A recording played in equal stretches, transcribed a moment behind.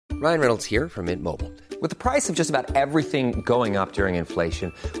Ryan Reynolds here from Mint Mobile. With the price of just about everything going up during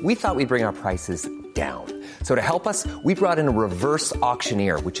inflation, we thought we'd bring our prices down. So to help us, we brought in a reverse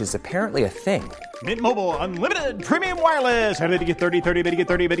auctioneer, which is apparently a thing. Mint Mobile Unlimited Premium Wireless. How to get 30, 30, bit to get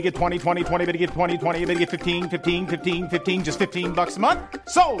 30, bit to get 20, 20, 20, bit to get 20, 20, bit to get 15, 15, 15, 15, just $15 a month?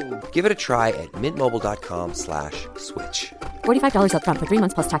 Sold! Give it a try at mintmobile.com/switch. $45 up front for 3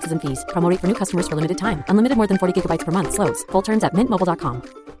 months plus taxes and fees. Promo rate for new customers for limited time. Unlimited more than 40 gigabytes per month. Slows full terms at mintmobile.com.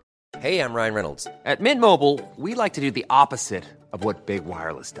 Hey, I'm Ryan Reynolds. At Mint Mobile, we like to do the opposite of what Big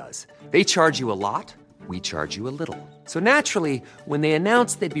Wireless does. They charge you a lot, we charge you a little. So naturally, when they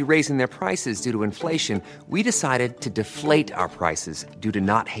announced they'd be raising their prices due to inflation, we decided to deflate our prices due to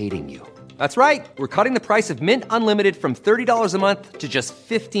not hating you. That's right. We're cutting the price of Mint Unlimited from $30 a month to just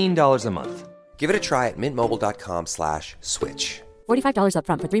 $15 a month. Give it a try at mintmobile.com/switch. $45 up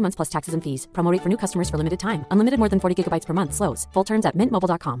front for 3 months plus taxes and fees. Promo rate for new customers for limited time. Unlimited more than 40 gigabytes per month. Slows full terms at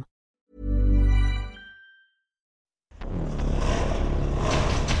mintmobile.com.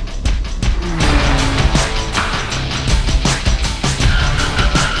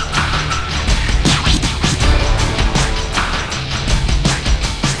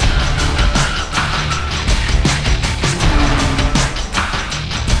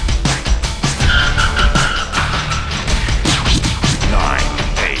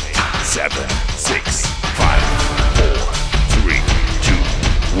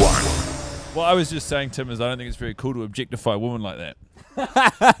 What I was just saying, Tim, is I don't think it's very cool to objectify a woman like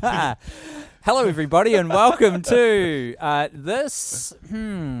that. Hello, everybody, and welcome to this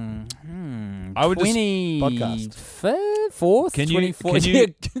I would just podcast. Fourth, Can you- 24th. can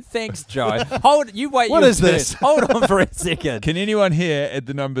you- Thanks, Joe. Hold, you wait. What your is turn. this? Hold on for a second. Can anyone here add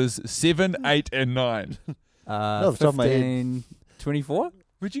the numbers 7, 8, and 9? off the top of my head. 15, 24,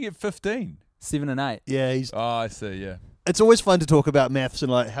 Where'd you get 15? 7 and 8. Yeah, Oh, I see, yeah. it's always fun to talk about maths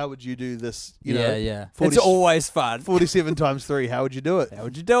and like, how would you do this? You know, Yeah. 40 It's always fun. 47 times 3, how would you do it? How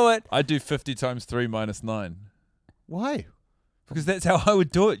would you do it? I do 50 times 3 minus 9. Why? Because that's how I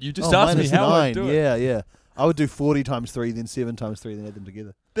would do it. You just Oh, asked me minus how 9. I'd do it. Yeah. I would do 40 times 3, then 7 times 3, then add them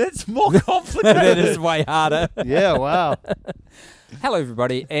together. That's more complicated. That is way harder. Yeah, wow. Hello,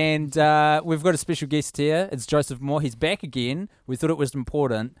 everybody, and we've got a special guest here. It's Joseph Moore. He's back again. We thought it was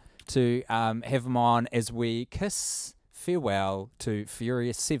important to have him on as we kiss farewell to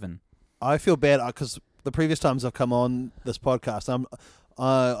Furious 7. I feel bad because the previous times I've come on this podcast,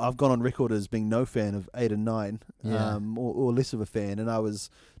 I've gone on record as being no fan of 8 and 9, Yeah. or less of a fan, and I was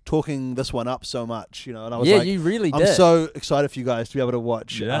talking this one up so much, you know, and I was Yeah, like, you really I'm did. so excited for you guys to be able to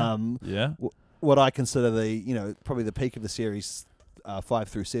watch Yeah. Yeah. what I consider the, you know, probably the peak of the series, 5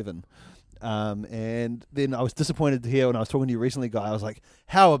 through 7. And then I was disappointed to hear when I was talking to you recently, Guy, I was like,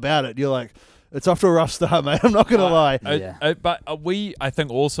 how about it? You're like, it's off to a rough start, mate. I'm not going to lie. Yeah. But we, I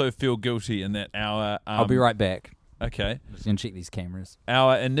think, also feel guilty in that our... I'll be right back. Okay. Just going to check these cameras.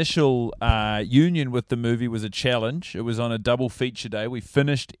 Our initial union with the movie was a challenge. It was on a double feature day. We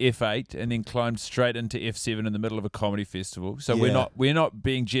finished F8 and then climbed straight into F7 in the middle of a comedy festival. So Yeah. we're not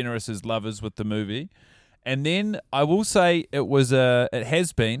being generous as lovers with the movie. And then I will say it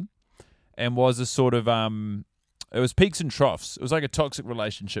has been and was a sort of it was peaks and troughs. It was like a toxic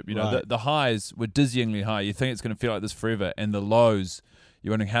relationship. You know, Right. the highs were dizzyingly high. You think it's going to feel like this forever, and the lows,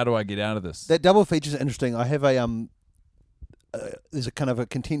 you're wondering, how do I get out of this? That double feature is interesting. I have a there's a kind of a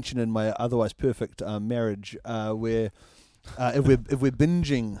contention in my otherwise perfect marriage where if we're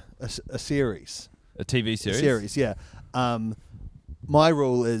binging a series, A TV series. yeah. My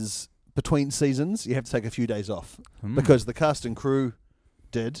rule is between seasons you have to take a few days off because the cast and crew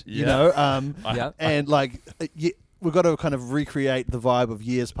did, you Yeah. know, Yeah. and like we've got to kind of recreate the vibe of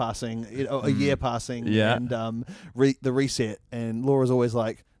years passing, you know, a year passing, Yeah. and the reset. And Laura's always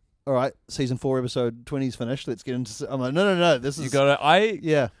like, "All right, season 4, episode 20 is finished. Let's get into." I'm like, "No, this is You got to.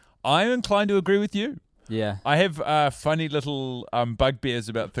 yeah." I'm inclined to agree with you. Yeah. I have funny little bugbears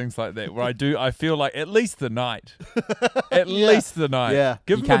about things like that where I feel like at least the night. At least the night. Yeah.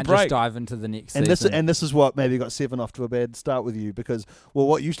 Give You them a can't break. just dive into the next And season. this is what maybe got 7 off to a bad start with you because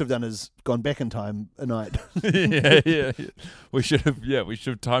what you should have done is gone back in time a night. yeah. We should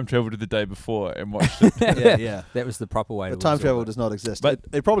have time traveled to the day before and watched it. yeah. That was the proper way But to time absorb travel it. does not exist. But-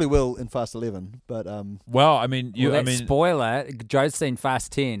 It probably will in Fast 11, but Well, I mean, Well, spoiler, Joe's seen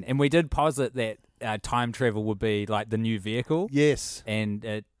Fast 10, and we did posit that time travel would be like the new vehicle, yes. and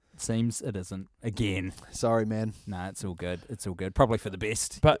it seems it isn't. Again. Sorry, man. Nah, it's all good. It's all good. Probably for the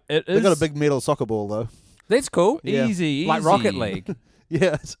best. but it is They've got a big metal soccer ball though. That's cool. Yeah. easy, Like Rocket League.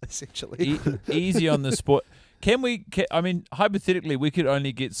 Yeah, essentially. easy on the sport. I mean, hypothetically, we could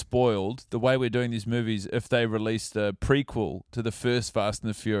only get spoiled the way we're doing these movies if they released a prequel to the first Fast and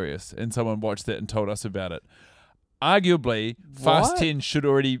the Furious and someone watched that and told us about it. Arguably, Fast 10 should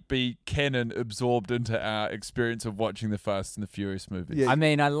already be canon absorbed into our experience of watching the Fast and the Furious movies. Yeah. I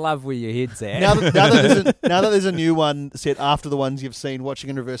mean, I love where your head's at. Now that there's a new one set after the ones you've seen,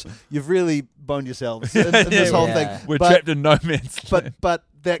 watching in reverse, you've really boned yourselves in this whole thing. We're trapped in no man's land. But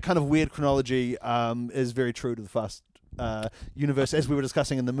that kind of weird chronology is very true to the Fast universe, as we were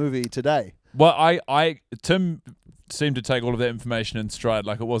discussing in the movie today. Well, Tim seemed to take all of that information in stride,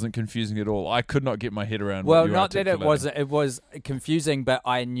 like it wasn't confusing at all. I could not get my head around. Well, what you not that it articulated. wasn't. It was confusing, but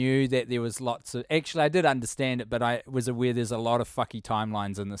I knew that there was lots of. Actually, I did understand it, but I was aware there's a lot of fucky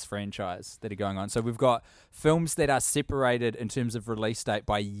timelines in this franchise that are going on. So we've got films that are separated in terms of release date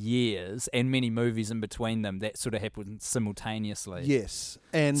by years, and many movies in between them that sort of happen simultaneously. Yes,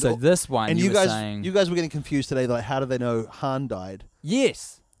 and So this one, and you guys, were saying, you guys were getting confused today. Like, how do they know Han died?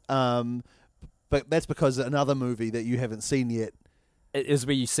 yes, But that's because another movie that you haven't seen yet. it is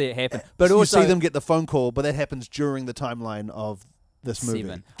where you see it happen. But you also see them get the phone call, but that happens during the timeline of this movie.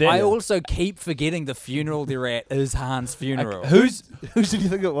 7. That- I also keep forgetting the funeral they're at is Han's funeral. Who did you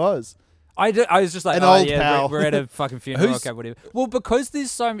think it was? I was just like, An oh old yeah, pal. we're at a fucking funeral. Who's- Okay, whatever. Well, because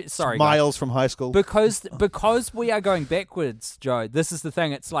there's so many. Sorry, guys. Miles from high school. Because we are going backwards, Joe. This is the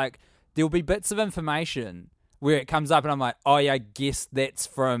thing. It's like there will be bits of information where it comes up, and I'm like, oh yeah, I guess that's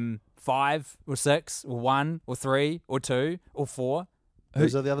from 5 or 6 or 1 or 3 or 2 or 4.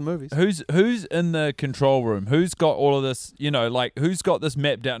 Those are the other movies. Who's in the control room? Who's got all of this? You know, like who's got this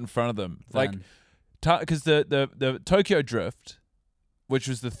mapped out in front of them? Like, Vin. because the Tokyo Drift, which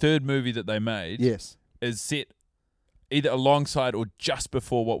was the third movie that they made, Yes, is set either alongside or just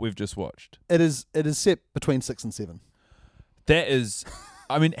before what we've just watched. it is. It is set between 6 and 7. That is,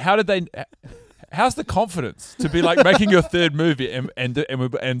 I mean, how did they? How's the confidence to be like making your third movie and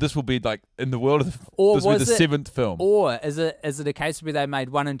this will be like in the world of this will be the 7th film? Or is it a case where they made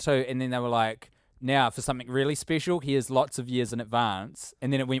 1 and 2 and then they were like, now for something really special, here's lots of years in advance,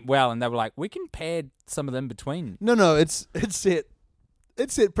 and then it went well, and they were like, we can pad some of them between. No, it's set.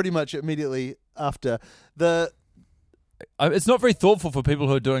 It's set pretty much immediately after the. It's not very thoughtful for people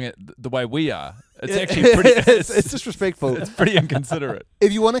who are doing it the way we are. It's actually pretty. It's disrespectful. It's pretty inconsiderate.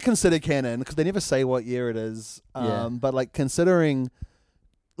 If you want to consider canon, because they never say what year it is, Yeah. but like considering,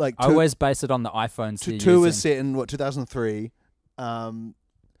 like I always base it on the iPhones. they're two is using. set in 2003.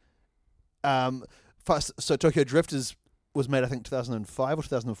 So Tokyo Drift was made I think 2005 or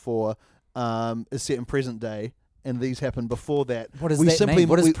 2004. Is set in present day, and these happened before that. What does that mean?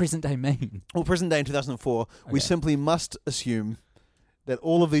 What does present day mean? Well, present day in 2004. We Okay. simply must assume that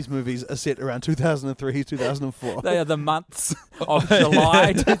all of these movies are set around 2003, 2004. They are the months of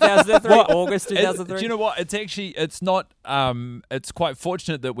July 2003, August 2003. Do you know what? It's not. It's quite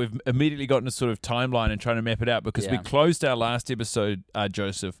fortunate that we've immediately gotten a sort of timeline and trying to map it out because we Yeah. closed our last episode,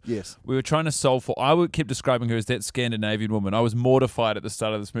 Joseph. Yes. We were trying to solve for. Kept describing her as that Scandinavian woman. I was mortified at the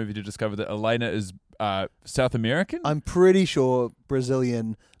start of this movie to discover that Elena is South American. I'm pretty sure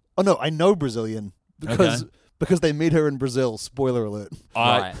Brazilian. Oh no, I know Brazilian because they meet her in Brazil. Spoiler alert.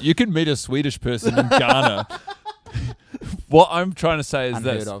 Right. You can meet a Swedish person in Ghana. What I'm trying to say is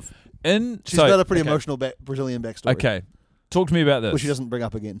Unheard this. of. She's got a pretty emotional Brazilian backstory. Okay. Talk to me about this. Which she doesn't bring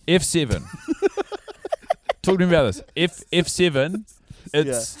up again. F7. Talk to me about this. F7.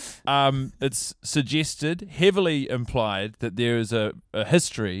 It's suggested, heavily implied, that there is a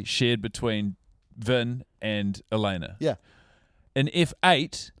history shared between Vin and Elena. Yeah. In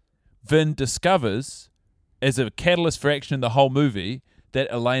F8, Vin discovers, as a catalyst for action in the whole movie,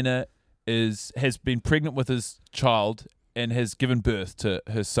 that Elena has been pregnant with his child and has given birth to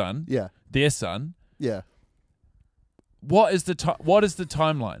her son. Yeah. Their son. Yeah. What is the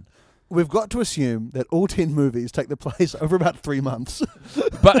timeline? We've got to assume that all 10 movies take the place over about 3 months.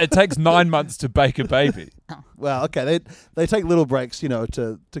 But it takes 9 months to bake a baby. Well, okay, they take little breaks, to go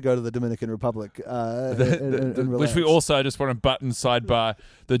to the Dominican Republic, and Which we relax. also just want to button sidebar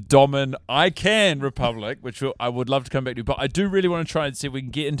the Domin I Can Republic, which I would love to come back to. But I do really want to try and see if we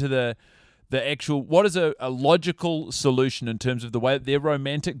can get into the actual, what is a logical solution in terms of the way that their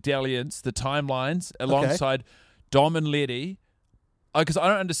romantic dalliance, the timelines, alongside Dom and Letty. Because I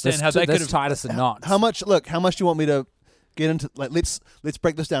don't understand how they could have. tied us in knots. How much do you want me to get into? Like, let's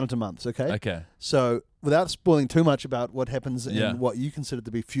break this down into months, okay? Okay. So, without spoiling too much about what happens Yeah. in what you consider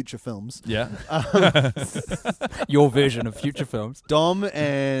to be future films, Yeah. Your version of future films. Dom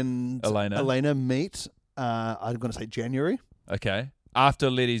and Elena. meet. I'm going to say January. Okay. After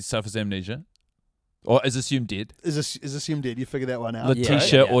Letty suffers amnesia. Or is assumed dead. is assumed dead. You figure that one out.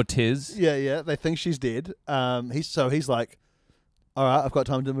 Letitia Yeah. Ortiz. Yeah. They think she's dead. He's like, all right, I've got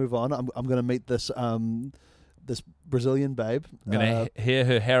time to move on. I'm going to meet this this Brazilian babe. I'm going to hear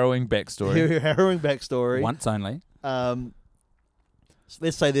her harrowing backstory. Hear her harrowing backstory. Once only. So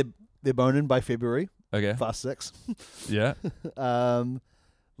let's say they're boning by February. Okay. Fast 6. Yeah. So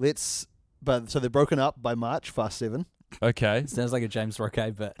they're broken up by March. Fast 7. Okay. Sounds like a James Roque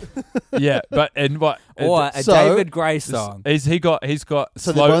bit. Yeah, but and what? Or a So- David Gray song. He's got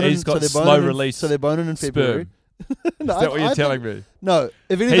So slow. they're boning, He's got they're slow boning release. So they're boning in February. sperm. No, Is that what you're I telling think- me? No,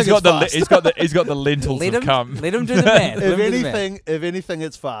 if anything, He's got it's the fast. he's got the lentils Let of him, cum. let him do the math. Let If him do the math. anything,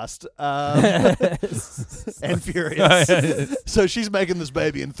 it's fast and furious. So she's making this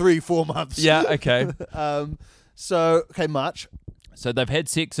baby in 3-4 months. Yeah. Okay. March. So they've had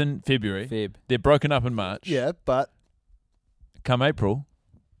sex in February. Feb. They're broken up in March. Yeah, but Come April,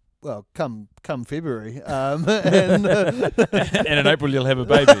 well, come February, and and in April you'll have a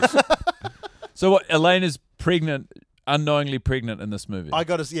baby. So what? Elena's pregnant, unknowingly pregnant in this movie. I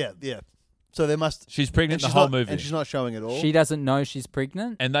got to yeah. So they must. She's pregnant and the she's whole not- movie, and she's not showing it all. She doesn't know she's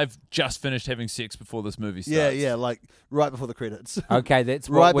pregnant? and they've just finished having sex before this movie starts. yeah, like right before the credits, Okay, that's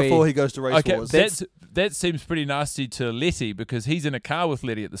what right we... before he goes to Race Okay, Wars. that seems pretty nasty to Letty because he's in a car with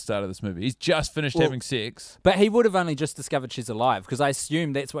Letty at the start of this movie. He's just finished Well- having sex. But he would have only just discovered she's alive, because I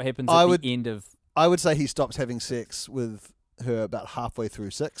assume that's what happens I at would- the end of... I would say he stops having sex with her about halfway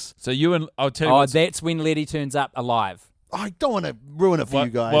through 6. So I'll tell you Oh, what's- that's when Letty turns up alive. I don't want to ruin it for Well-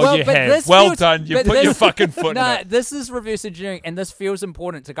 you guys. well, you but have. this Well feels- done. You but put your this- fucking foot in No, it. this is reverse engineering, and this feels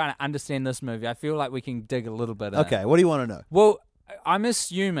important to kind of understand this movie. I feel like we can dig a little bit in. Okay, what do you want to know? Well, I'm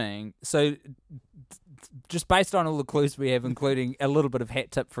assuming, so just based on all the clues we have, including a little bit of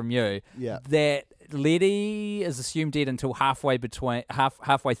hat tip from you, Yeah. that Letty is assumed dead until halfway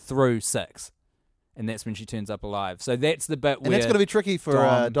through 6. And that's when she turns up alive. So that's the bit And where that's going to be tricky for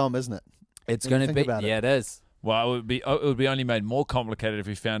Dom- Dom, isn't it? it's when you going to think be. about it. Yeah, it is. Well, it would be only made more complicated if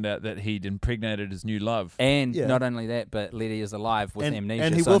he found out that he'd impregnated his new love. And Yeah. not only that, but Letty is alive with And- amnesia.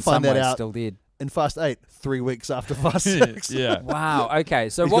 and he so will in some find that ways out. still dead. In Fast 8, 3 weeks after Fast 6. Yeah. Wow. Okay.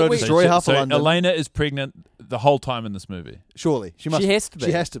 So He's what gotta we destroy half so of London. Elena is pregnant the whole time in this movie. Surely. She must. She has to be.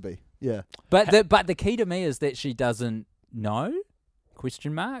 She has to be. Yeah. But the key to me is that she doesn't know?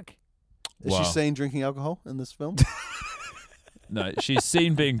 Question mark. Is Wow. she seen drinking alcohol in this film? No, she's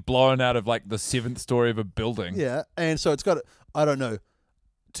seen being blown out of like the 7th story of a building. Yeah. And so it's got, I don't know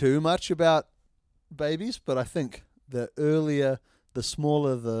too much about babies, but I think the earlier, the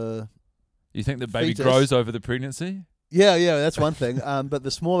smaller the. You think the baby Fetus. grows over the pregnancy? Yeah, that's one thing. But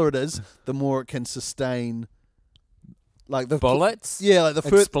the smaller it is, the more it can sustain. Like the Bullets? Yeah, like the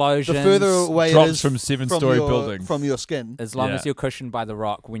Explosions. further away Drops it is from 7-story your- building. from your skin. As long Yeah. as you're cushioned by the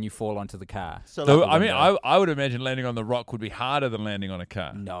rock when you fall onto the car. So So, like- I mean, I would imagine landing on the rock would be harder than landing on a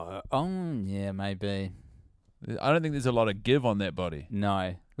car. No. Oh, yeah, maybe. I don't think there's a lot of give on that body.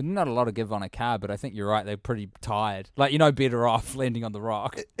 No. Well, not a lot of give on a car, but I think you're right. They're pretty tired. Like, better off landing on the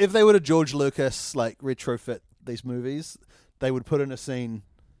rock. if they were to George Lucas like retrofit these movies, they would put in a scene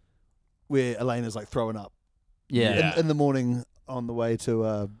where Elena's like throwing up Yeah. Yeah. in the morning on the way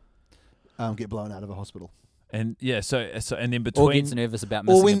to get blown out of a hospital, And yeah, so and then Or between gets nervous about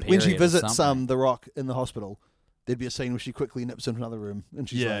missing or a when she period or visits something. the Rock in the hospital, there'd be a scene where she quickly nips into another room and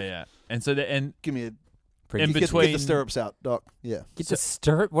she's like, yeah, and so and "Give me a Pretty- in get between the stirrups out, Doc." Yeah, Get the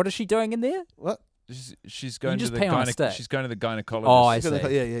stirrup. What is she doing in there? what? she's going to just the pay on a stick. she's going to the gynecologist. Oh, I Gonna-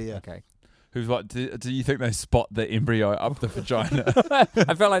 see. Yeah. Okay. Who's like, do you think they spot the embryo up the vagina?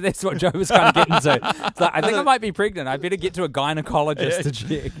 I felt like that's what Joe was kind of getting to. It's like, I think I might be pregnant. I better get to a gynecologist to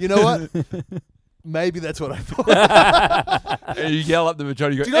check. You know what? Maybe that's what I thought. And you yell up the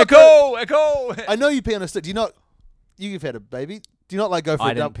vagina. You Do go, you not echo. I know you pee on a stick. Do you not? You've had a baby. Do you not like go for I a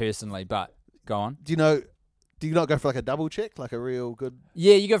didn't double? personally, but go on. Do you not go for like a double check, like a real good?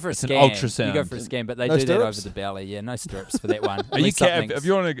 Yeah, you go for a It's an scan. ultrasound. You go for a scan, but they No do that stirrups? over the belly. Yeah, no stirrups for that one. Are you if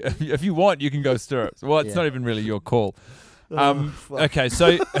you want to, if you want, you can go stirrups. Well, it's Yeah. not even really your call. fuck. Okay,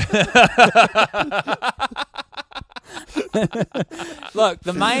 so Look,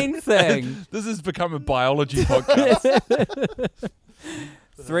 the main thing. this has become a biology podcast.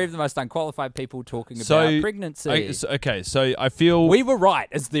 3 of the most unqualified people talking So, about pregnancy. So I feel We were right.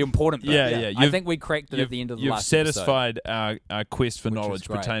 Is the important bit. Yeah, yeah, I you've- think we cracked it at the end of the you've last episode. satisfied our quest for Which was knowledge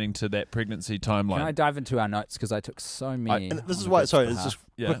great. pertaining to that pregnancy Can I timeline. dive into our notes because I took so many? And this on is the why. group's Sorry, it's behalf. just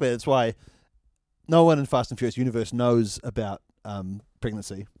Yeah. quickly. It's why no one in Fast and Furious universe knows about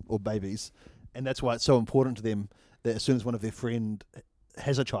pregnancy or babies, and that's why it's so important to them that as soon as one of their friend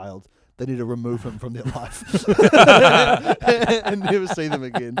has a child, they need to remove him from their life and never see them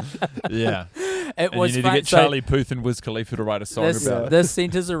again. Yeah. And was you need to fun. get Charlie Puth and Wiz Khalifa to write a song about it. This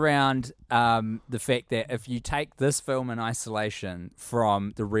centers around the fact that if you take this film in isolation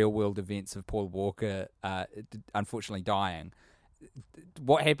from the real world events of Paul Walker unfortunately dying,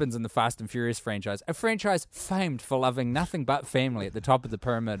 what happens in the Fast and Furious franchise, a franchise famed for loving nothing but family at the top of the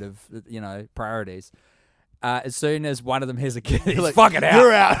pyramid of priorities. As soon as one of them has a kid, he's like, fucking out.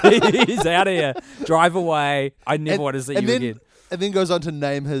 "You're out." He's out of here. Drive away. I never want to see you again. And then goes on to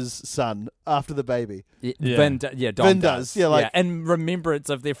name his son after the baby. Dom Vin does. Yeah, like in remembrance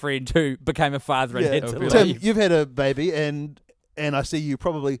of their friend who became a father and had to Tim, leave. you've had a baby, and I see you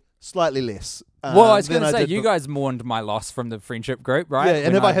probably slightly less. Well, I was than going to say, did you be- guys mourned my loss from the friendship group, right? Yeah,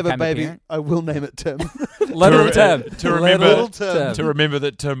 and When if I have a became baby, parent. I will name it Tim. Little Tim. To remember, Little Tim. to remember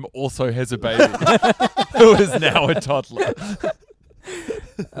that Tim also has a baby who is now a toddler.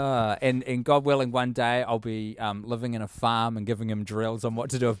 And God willing, one day I'll be living in a farm and giving him drills on what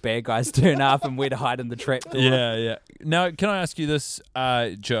to do if bad guys turn up and where to hide in the trapdoor. Yeah. Now, can I ask you this,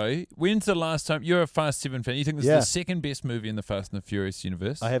 Joe? When's the last time you're a Fast 7 fan? You think this is the second best movie in the Fast and the Furious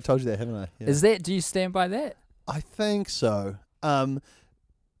universe? I have told you that, haven't I? Yeah. Is that? Do you stand by that? I think so.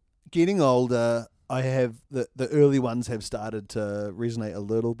 Getting older, I have the early ones have started to resonate a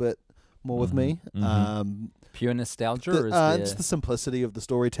little bit more with me. Pure nostalgia, or is there... It's the simplicity of the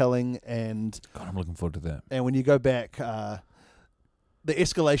storytelling, and God, I'm looking forward to that. And when you go back, the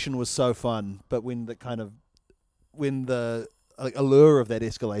escalation was so fun, but when the allure of that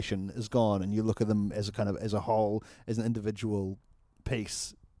escalation is gone, and you look at them as a whole, as an individual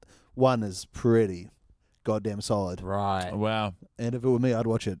piece, one is pretty goddamn solid. Right. Wow. And if it were me, I'd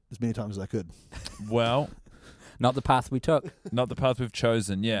watch it as many times as I could. Well, Not the path we took. not the path we've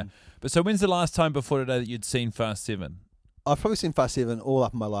chosen, yeah. But so when's the last time before today that you'd seen Fast 7? I've probably seen Fast 7 all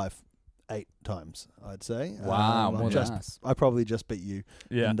up in my life 8 times, I'd say. Wow, more than just, us. I probably just beat you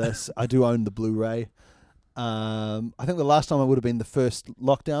Yeah. in this. I do own the Blu-ray. I think the last time I would have been the first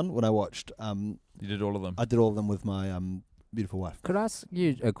lockdown when I watched. You did all of them. I did all of them with my beautiful wife. Could I ask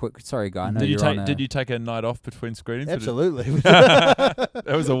you a quick... Sorry, guy. I know Did you you're take? on a... Did you take a night off between screenings? or did- Absolutely. That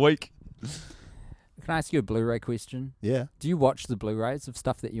was a week. Can I ask you a Blu-ray question? Yeah. Do you watch the Blu-rays of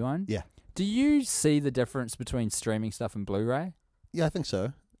stuff that you own? Yeah. Do you see the difference between streaming stuff and Blu-ray? Yeah, I think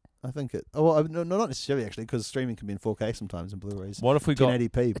so. I think it. Oh, well, no, not necessarily actually, because streaming can be in 4K sometimes and Blu-rays. What if we got?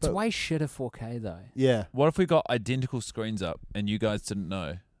 1080p. It's but way shitter 4K though. yeah. What if we got identical screens up and you guys didn't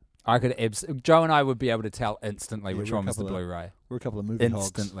know? I could Joe and I would be able to tell instantly Yeah, which we're a one was the couple of- Blu-ray. We're a couple of movie hogs.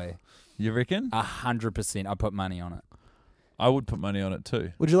 Instantly. You reckon? 100%. I put money on it. I would put money on it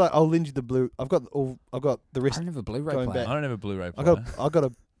too. Would you like? I'll lend you the blue. I've got the I rest. don't have a Blu-ray going player. back. I don't have a Blu-ray I player. got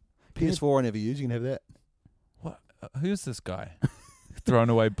a PS4 I never use. You can have that. What? Who's this guy?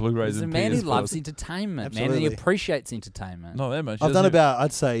 Throwing away Blu-rays He's a and man who PS4s. loves entertainment, man, and he Absolutely. appreciates entertainment. Not that much. I've done about,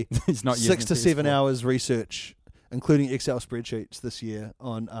 I'd say, He's not 6 to 7 hours. hours research, including Excel spreadsheets this year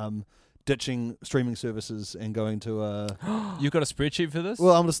on ditching streaming services and going to. You've got a spreadsheet for this?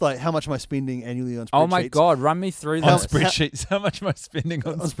 Well, I'm just like, how much am I spending annually on spreadsheets? Oh my God, run me through on this. spreadsheets. How much am I spending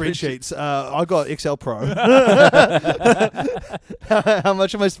on On spreadsheets, I got Excel Pro. How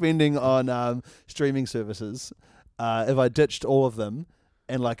much am I spending on streaming services? If I ditched all of them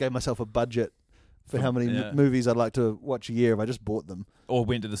and like gave myself a budget for how many Yeah. movies I'd like to watch a year if I just bought them. Or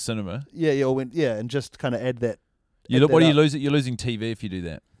went to the cinema? And just kind of add that. What are you up. losing? You're losing TV if you do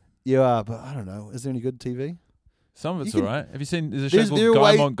that. You are, but I don't know. Is there any good TV? Some of it's You all can- right. Have you seen? There's a show There's- called there are Guy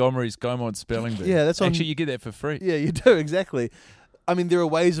way- Montgomery's Guy Mont Spelling Bee. Yeah, that's on- Actually, you get that for free. Yeah, you do, exactly. I mean, there are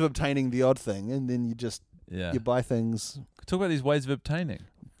ways of obtaining the odd thing, and then you just Yeah. you buy things. Talk about these ways of obtaining.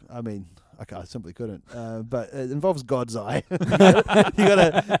 I mean, I simply couldn't. But it involves God's eye. you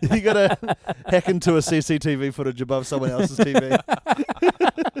gotta hack into a CCTV footage above someone else's TV.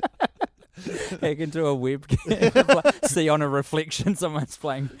 Hack into a webcam. See on a reflection someone's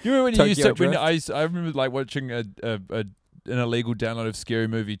playing. You remember when you used to? Tokyo When Drift? I remember like watching an illegal download of Scary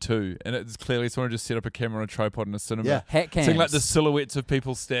Movie 2, and it's clearly someone just set up a camera on a tripod in a cinema. Yeah. Hat cams. Seeing like the silhouettes of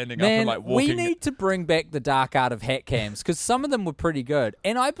people standing up Man, and like walking. we need to bring back the dark art of hat cams because some of them were pretty good.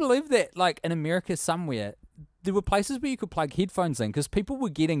 And I believe that, like in America somewhere, there were places where you could plug headphones in because people were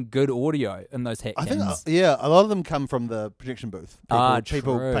getting good audio in those hat I cams. think, a lot of them come from the projection booth.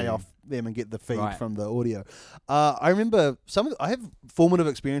 People true. pay off them and get the feed Right. from the audio. I remember I have formative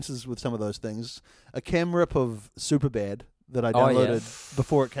experiences with some of those things. A cam rip of Superbad that I Oh, yeah. downloaded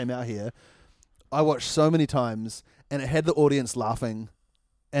before it came out here. I watched so many times, and it had the audience laughing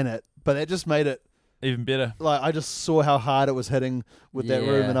in it, but it just made it even better. like I just saw how hard it was hitting with that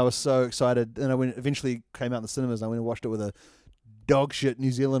room, Yeah. and I was so excited. And I eventually came out in the cinemas, and I went and watched it with a dog shit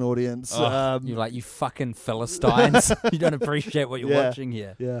New Zealand audience. You're like, you fucking Philistines. You don't appreciate what you're watching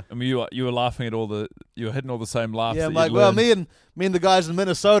here. Yeah. I mean, you were laughing at you were hitting all the same laughs. Yeah, that I'm you'd like, well, learned. me and the guys in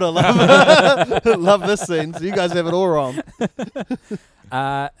Minnesota love love this scene, so you guys have it all wrong.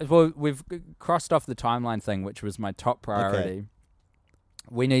 Well, we've crossed off the timeline thing, which was my top priority. Okay.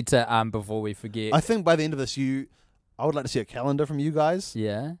 We need to, before we forget. I think by the end of this, I would like to see a calendar from you guys.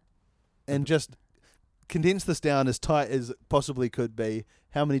 Yeah. And just condense this down as tight as it possibly could be.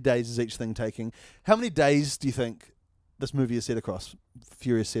 How many days is each thing taking? How many days do you think this movie is set across?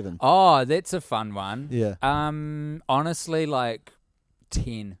 Furious 7. Oh, that's a fun one. Yeah. Honestly, like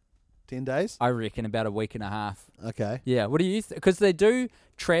 10. 10 days? I reckon about a week and a half. Okay. Yeah. What do you think? Because they do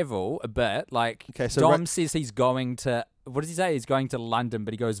travel a bit. Like, Okay, so Dom says he's going to, what does he say? He's going to London,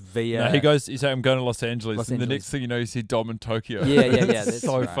 but he goes via. No, he said, I'm going to Los Angeles. Los and the Angeles. next thing you know, you see Dom in Tokyo. Yeah. It's That's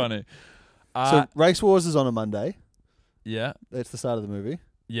so right. funny. So Race Wars is on a Monday. Yeah. That's the start of the movie.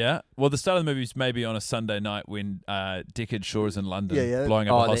 Yeah. Well, the start of the movie is maybe on a Sunday night when Deckard Shaw is in London Yeah. blowing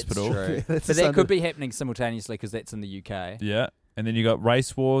up a That's hospital. true. That's But a that could Sunday. be happening simultaneously because that's in the UK. Yeah. And then you got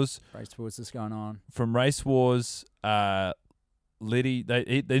Race Wars. Race Wars is going on. From Race Wars, Letty,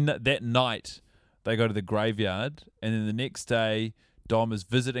 that night they go to the graveyard, and then the next day Dom is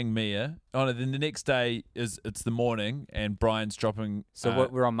visiting Mia. Oh no, then the next day it's the morning, and Brian's dropping. So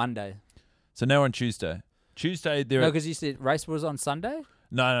we're on Monday. So now we're on Tuesday. Tuesday there. No, because you said Race Wars on Sunday.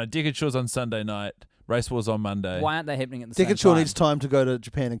 No, Deckard Shaw's on Sunday night. Race Wars on Monday. Why aren't they happening at the same Deckard Shaw time? needs time to go to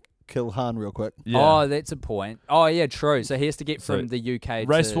Japan and kill Han real quick. Yeah. Oh, that's a point. Oh, yeah, true. So he has to get So from the UK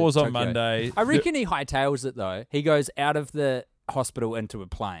Race to Wars on Tokyo. Monday. I reckon he hightails it, though. He goes out of the hospital into a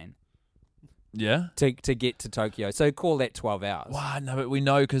plane Yeah. to get to Tokyo. So call that 12 hours. Wow, no, but we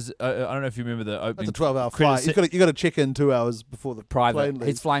know because I don't know if you remember the That's opening. a 12-hour credits flight. You got to check in 2 hours before the Private. plane leaves.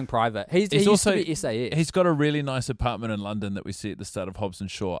 He's flying private. He He's used also- to be SAS. He's got a really nice apartment in London that we see at the start of Hobbs and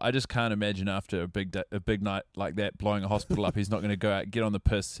Shaw. I just can't imagine after a big night like that, blowing a hospital up, he's not going to go out, get on the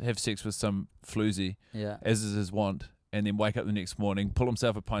piss, have sex with some floozy, Yeah. as is his wont, and then wake up the next morning, pull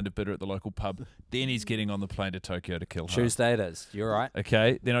himself a pint of bitter at the local pub. Then he's getting on the plane to Tokyo to kill Han. Tuesday it is. You're right.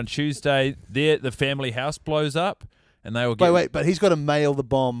 Okay. Then on Tuesday, the family house blows up, and they will get. Wait, but he's got to mail the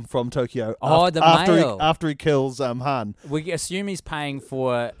bomb from Tokyo. Oh, the mail. After he kills Han. We assume he's paying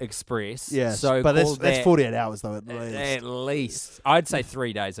for Express. Yes, So but call that's that 48 hours though at least. At least. I'd say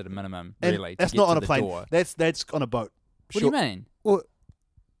 3 days at a minimum, And really. that's to not get on to a the plane. door. That's on a boat. What do you mean? Well,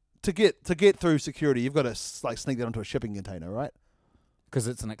 to get through security, you've got to sneak that onto a shipping container, right? Because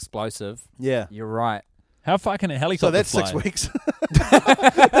it's an explosive. Yeah. You're right. How far can a helicopter So that's fly? 6 weeks.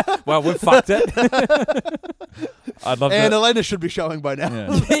 Well, we've fucked it. I'd love And to. Elena should be showing by now.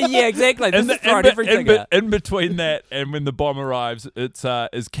 Yeah. Yeah, exactly. This is throwing everything out. in between that and when the bomb arrives, it's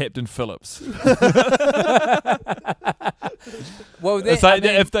is Captain Phillips. Well, It's like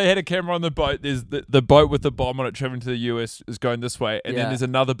if they had a camera on the boat, there's the boat with the bomb on it traveling to the US is going this way, and Yeah. then there's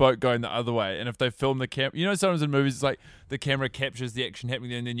another boat going the other way. And if they film the camera, you know, sometimes in movies it's like the camera captures the action happening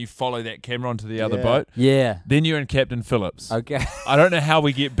there, and then you follow that camera onto the other Yeah. boat. yeah. Then you're in Captain Phillips. Okay. I don't know how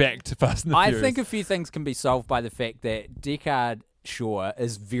we get back to Fast and the I Furious. think a few things can be solved by the fact that Deckard Shaw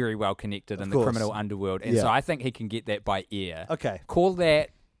is very well connected in the course. criminal underworld, and Yeah. so I think he can get that by air. Okay. Call that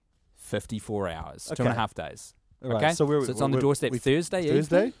 54 hours, 2.5 days. All right. Okay, So, it's on the doorstep Thursday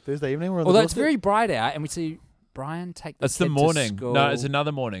Thursday evening. We're on Although the it's doorstep? very bright out, and we see Brian take the it's the kid to morning. school. No, it's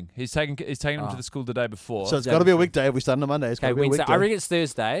another morning. He's taking him Oh. to the school the day before. So it's got to be a weekday. If we start on a Monday, it's got Okay, to be a Wednesday. weekday. I reckon it's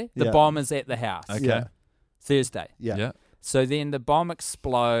Thursday. The Yeah. bomb is at the house. Okay. Yeah. Thursday. Yeah. Yeah. So then the bomb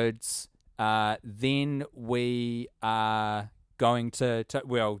explodes. Then we are going to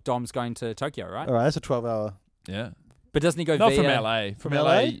Dom's going to Tokyo, right? All right. That's a 12-hour. Yeah. But doesn't he go Not via... from LA. From From LA,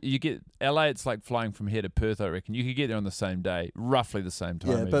 LA? you get LA. It's like flying from here to Perth. I reckon you could get there on the same day, roughly the same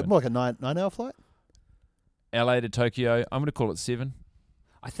time. Yeah, but even. more like a 9-hour flight. LA to Tokyo. I'm going to call it 7.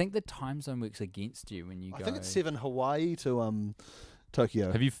 I think the time zone works against you when you I go... think it's 7 Hawaii to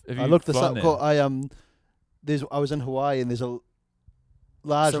Tokyo. Have you I looked this flown up. there? I was in Hawaii and there's a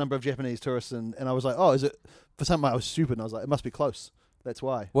large So- number of Japanese tourists and I was like, oh, is it for something? I was stupid and I was like, it must be close. That's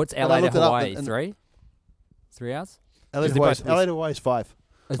why. What's But I LA to looked it up Hawaii? and- 3? 3 hours? LA to they both Hawaii, LA to Hawaii is 5.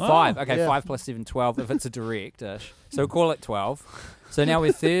 It's Oh, 5. Okay, yeah. 5 plus 7, 12 if it's a direct-ish. So we'll call it 12. So now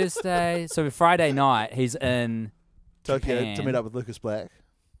we're Thursday. So Friday night, he's in Tokyo Japan. to meet up with Lucas Black.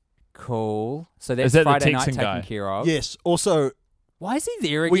 Cool. So that's Is that the Friday night Texan taken guy? care of. Yes. Also, Why is he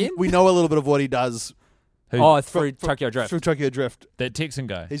there again? we know a little bit of what he does Who? Oh, through Tokyo Drift. through Tokyo Drift. That Texan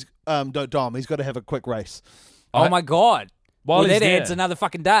guy. He's Dom. He's got to have a quick race. Oh my god. While Well, he's that there. adds another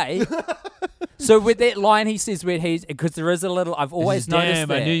fucking day. So with that line he says when he's, because there is a little, I've always He says, noticed Damn,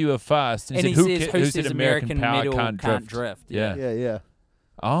 that. I knew you were fast. And said, he says, who who said says American power metal can't drift? Yeah. Yeah.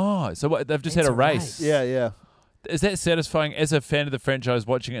 Oh, so what, they've just It's had a a race. race. Yeah. Is that satisfying as a fan of the franchise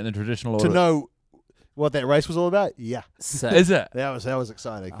watching it in the traditional To order? know what that race was all about? Yeah. So, Is it? That was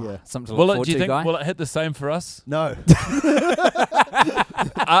exciting. Yeah. something to look forward Do you to, think guy. will it hit the same for us? No.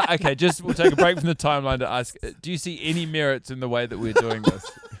 Okay, we'll take a break from the timeline to ask: do you see any merits in the way that we're doing this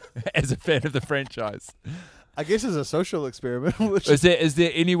as a fan of the franchise? I guess it's a social experiment. Which Is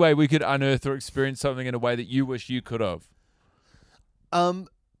there any way we could unearth or experience something in a way that you wish you could have?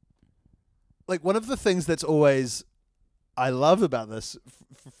 like one of the things that's always I love about this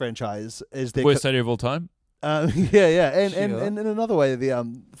franchise is their Worst idea of all time. and Sure. in another way,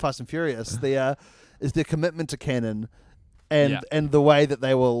 the Fast and Furious, is their commitment to canon, and the way that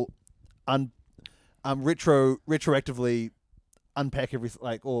they will retroactively unpack everything,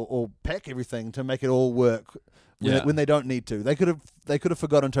 like or pack everything to make it all work when they don't need to. They could have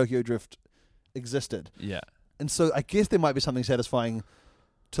forgotten Tokyo Drift existed, Yeah. and so I guess there might be something satisfying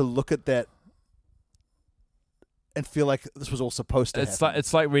to look at that and feel like this was all supposed to happen.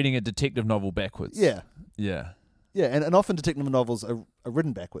 It's like reading a detective novel backwards. Yeah. Yeah. Yeah, and often detective novels are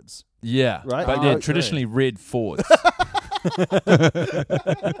written backwards. Yeah. Right? But Oh, they're okay. traditionally read forwards.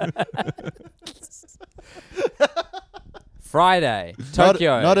 Friday,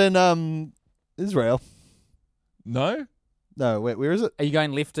 Tokyo. Not in Israel. No? No, where is it? Are you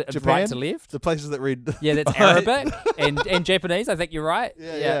going left to Japan? right to left? The places that read. Yeah, that's Arabic and Japanese. I think you're right.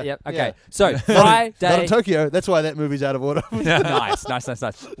 Yeah. Okay, Yeah. so Not Friday. in Tokyo. That's why that movie's out of order. nice.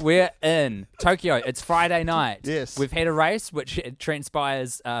 We're in Tokyo. It's Friday night. Yes. We've had a race which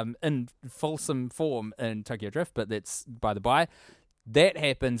transpires in fulsome form in Tokyo Drift, but that's by the by. That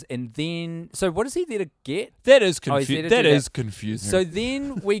happens, and then so what is he there to get? That is Oh, he's there confusing. to That do is that. confusing. So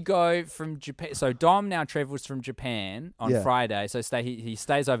then we go from Japan. So Dom now travels from Japan on Yeah. Friday. So he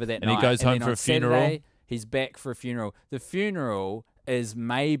stays over that And he night. goes home then for on a funeral? Saturday, he's back for a funeral. The funeral is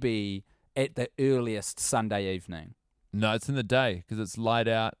maybe at the earliest Sunday evening. no, it's in the day because it's light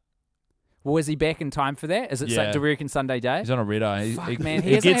out. Well, is he back in time for that? Is it Yeah. do we reckon Sunday day? He's on a red eye. Fuck, man, he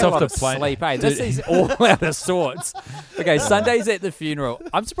he hasn't gets had a off lot the of plane. sleep, eh? This Dude, is all out of sorts. Okay, Sunday's at the funeral.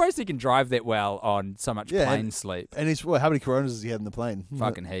 I'm surprised he can drive that well on so much Yeah, plane and- sleep. And he's how many Coronas has he had in the plane?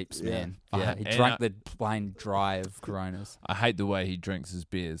 Fucking heaps, Yeah. man. I Yeah, ha- he and drank the plane dry of Coronas. I hate the way he drinks his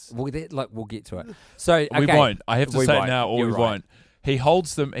beers. We'll get to it. So okay. We won't. I have to We say won't. now, or You're we right. won't. He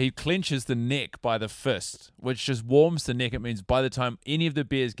holds them. He clenches the neck by the fist, which just warms the neck. It means by the time any of the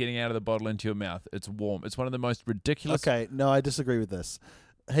beer is getting out of the bottle into your mouth, it's warm. It's one of the most ridiculous. Okay, no, I disagree with this.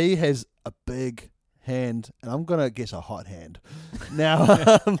 He has a big hand, and I'm gonna guess a hot hand.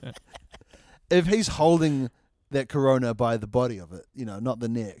 Now, if he's holding that Corona by the body of it, not the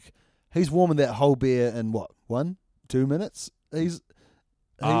neck, he's warming that whole beer in what 1-2 minutes. You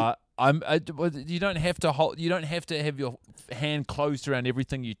You don't have to hold. You don't have to have your hand closed around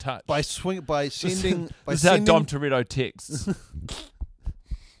everything you touch. by sending This is how Dom Toretto texts.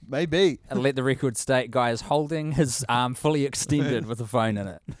 maybe And let the record state, guy is holding his arm fully extended with a phone in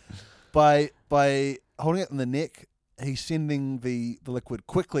it. by holding it in the neck, he's sending the liquid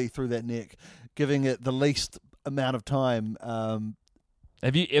quickly through that neck, giving it the least amount of time.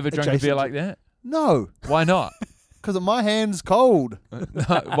 Have you ever drunk a Adjacent beer to- like that? No, Why not? because my hand's cold.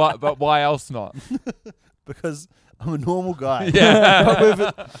 But why else not? Because I'm a normal guy.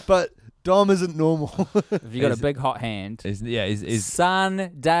 Yeah. but Dom isn't normal. If you got a big hot hand, He's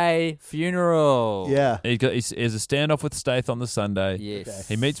Sunday funeral. yeah. he has a standoff with Stath on the Sunday. Yes.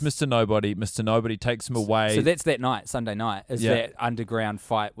 He meets Mr. Nobody. Mr. Nobody takes him away. So that's that night, Sunday night, is Yeah. that underground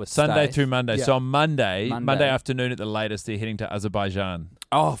fight with Sunday Stath. through Monday. Yeah. So on Monday Monday. afternoon at the latest, they're heading to Azerbaijan.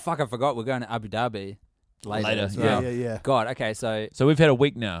 Oh, fuck, I forgot. We're going to Abu Dhabi later. as yeah. well. Yeah. God, okay, so So we've had a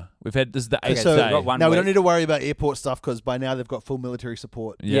week now. This is the eighth so day. we've got one Now we week. don't need to worry about airport stuff because by now they've got full military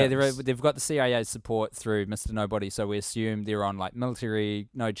support. Yeah, they've got the CIA's support through Mr. Nobody, so we assume they're on like military,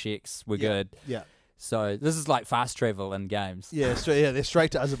 no checks, we're good. Yeah. So this is like fast travel in games. Yeah. They're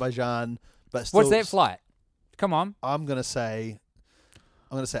straight to Azerbaijan, but still. What's that flight? Come on. I'm gonna say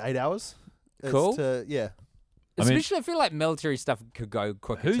 8 hours. It's Cool. yeah. I mean- Especially, I feel like military stuff could go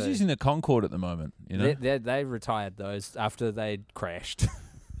quicker. Who's too. using the Concorde at the moment? You know, They retired those after they crashed.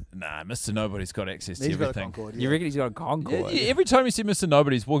 nah. Mr. Nobody's got access to He's got a everything. Concorde. You reckon he's got a Concorde? Yeah, every time you see Mr.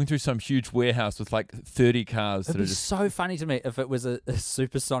 Nobody, he's walking through some huge warehouse with like 30 cars It'd that are be just. so funny to me if it was a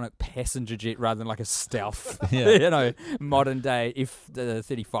supersonic passenger jet rather than like a stealth, Yeah. modern day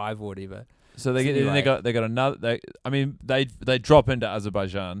F-35 or whatever. So they get. Anyway. They got another. They drop into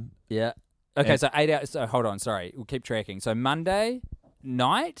Azerbaijan. Yeah. Okay, And- so 8 hours. So hold on, sorry. We'll keep tracking. So Monday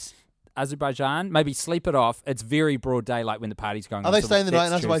night, Azerbaijan. Maybe sleep it off. It's very broad daylight when the party's going on. Are they so staying the night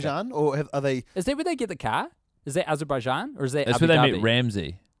in that's Tuesday. Azerbaijan, or are they? Is that where they get the car? Is that Azerbaijan or is that That's Abu where they Dhabi? meet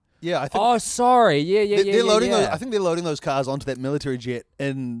Ramsey. Yeah, I think. Oh, sorry. Yeah. they're loading yeah. those. I think they're loading those cars onto that military jet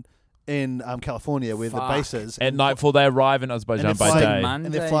in California, where the Fuck. base is. At nightfall, they arrive in Azerbaijan and by they're day. flying,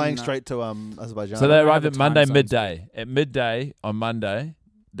 and they're Monday flying night. straight to Azerbaijan. So they don't know arrive how at the Monday time zones midday. At midday on Monday,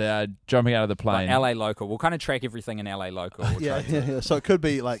 they are jumping out of the plane. Like LA local. We'll kind of track everything in LA local. We'll yeah, try to- yeah. So it could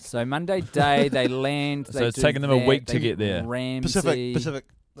be like So Monday day they land. So they it's do taking them a that, week to they get there. Ramsey, Pacific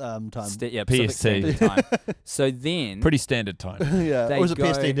time. Yeah, Pacific PST. Standard Time. So then Pretty standard time. Yeah, They or is it go-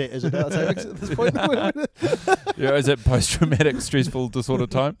 PSTD? Is it Alzheimer's at this point? Yeah, is it post-traumatic stressful disorder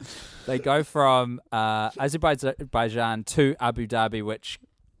time? they go from Azerbaijan to Abu Dhabi, which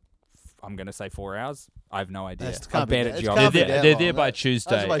I'm going to say 4 hours. I have no idea. That's- I'm can't be bad that- at it They're can't be geography. that there, long. by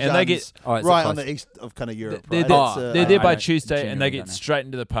Tuesday, and they Azerbaijan's get Oh, is it right close? on the east of kind of Europe. they're, right? there, Oh, It's, they're I there by don't- Tuesday, and they genuinely get don't know. straight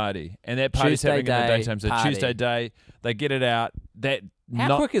into the party, and that party's Tuesday happening in the day daytime. So party. Tuesday day, they get it out. That How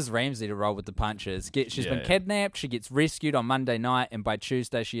not, quick is Ramsey to roll with the punches? She's been Yeah. kidnapped. She gets rescued on Monday night, and by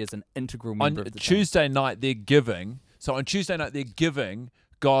Tuesday she is an integral on member of the team. Tuesday night they're giving. So on Tuesday night they're giving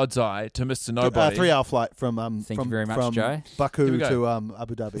God's Eye to Mr. Nobody. 3-hour flight from Thank you from, very much, from Joe. Here Baku we go. to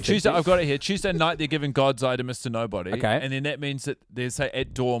Abu Dhabi. Tuesday, I've got it here. Tuesday night, they're giving God's Eye to Mr. Nobody. Okay. And then that means that they say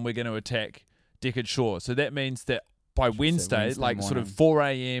at dawn, we're going to attack Deckard Shore. So that means that by Wednesday, Wednesday like sort of morning. 4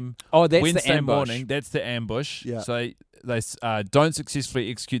 a.m. Oh, that's Wednesday the ambush. morning, that's the ambush. Yeah. So they don't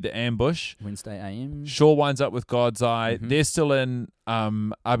successfully execute the ambush. Wednesday AM. Shore winds up with God's Eye. Mhm. They're still in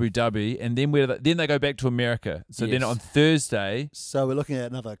Abu Dhabi. And then then they go back to America. So then Yes. on Thursday, So we're looking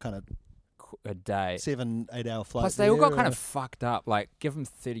at another kind of A day. 7-8 hour flight. Plus, they all got there, kind of fucked up. Like, give them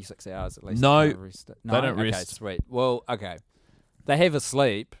 36 hours at least. No, to rest it. they don't Okay, rest. sweet. Well, okay. They have a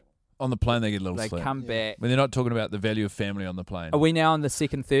sleep. on the plane, they get a little They sleep. come back. When they're not talking about the value of family on the plane. Are we now on the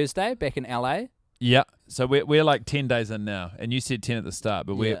second Thursday back in LA? Yeah, so we're like 10 days in now, and you said 10 at the start,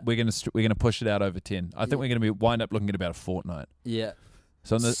 but Yeah. we're gonna push it out over 10. I think we're gonna wind up looking at about a fortnight. Yeah.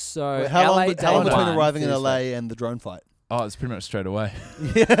 So on the, So Wait, how LA long, day how long between one, arriving in Thursday. LA and the drone fight? oh, it's pretty much straight away.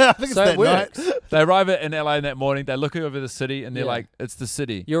 Yeah, I think it's So that it works. night. They arrive in LA in that morning. They look over the city, and they're Yeah. like, "It's the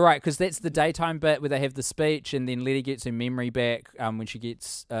city." You're right, because that's the daytime bit where they have the speech, and then Letty gets her memory back when she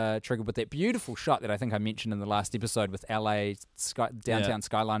gets triggered with that beautiful shot that I think I mentioned in the last episode with LA downtown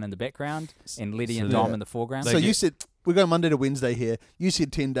skyline in the background, and Letty and So Dom yeah. in the foreground. So you said we're going Monday to Wednesday here. You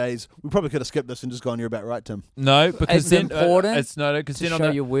said 10 days. We probably could have skipped this and just gone. You're about right, Tim. No, because It's then important it's no, because to then show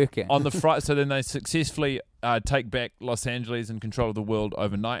on you're working. the Friday, so then they successfully take back Los Angeles and control of the world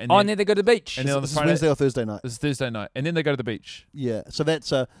overnight, and oh, then, and then they go to the beach. and then on the This is Friday, Wednesday or Thursday night. this is Thursday night, and then they go to the beach. Yeah. So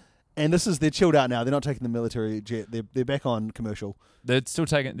that's and this is they're chilled out now. They're not taking the military jet. They're back on commercial. They're still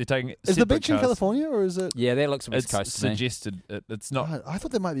taking. They're taking. Is the separate beach in cars. California or is it? yeah, that looks West It's Coast to me. suggested. It's not I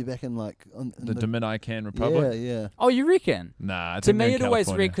thought they might be back in like in the Dominican Republic. Yeah, yeah. Oh, you reckon? Nah, I To think me, they're it in always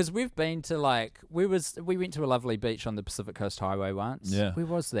California. read because we've been to like we went to a lovely beach on the Pacific Coast Highway once. Yeah. Where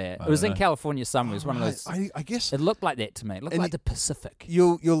was that? I It was don't in know. California somewhere. It was one of Right. those. I guess It looked like that to me. It looked And like the Pacific.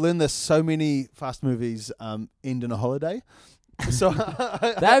 you'll learn this. So many fast movies end in a holiday. So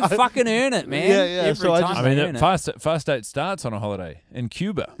They fucking earn it, man. Yeah, yeah, Every so I time just- I they mean, earn the it. fast date starts on a holiday in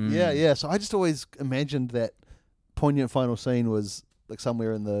Cuba. Yeah, yeah. So I just always imagined that poignant final scene was like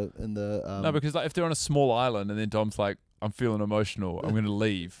somewhere in the No, because like if they're on a small island and then Dom's like, "I'm feeling emotional. I'm going to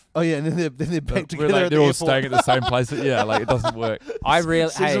leave." oh yeah, and then they're back We're together. like at they're the all airport. staying at the same place. Yeah, like it doesn't work. I really,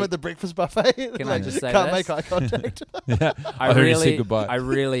 Sees them at the breakfast buffet. Can I just say can't this? make eye contact? Yeah, I already said really, goodbye. I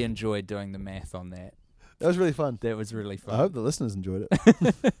really enjoyed doing the math on that. That was really fun. That was really I fun. hope the listeners enjoyed it.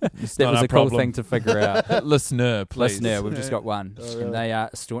 It's That not was our a cool problem. thing to figure out. Listener, please. Listener, we've just got one, Oh, really? and they are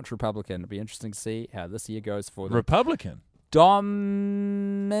staunch Republican. It'll be interesting to see how this year goes for the Republican.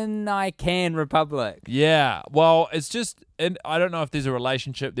 Dominican Republic. Yeah, well, it's just, and I don't know if there's a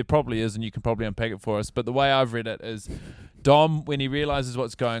relationship. There probably is, and you can probably unpack it for us. But the way I've read it is, Dom, when he realizes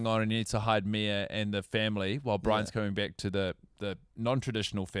what's going on and he needs to hide Mia and the family, while Brian's coming back to the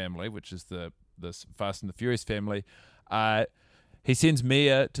non-traditional family, which is the Fast and the Furious family, he sends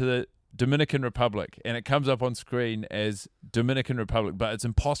Mia to the Dominican Republic, and it comes up on screen as Dominican Republic, but it's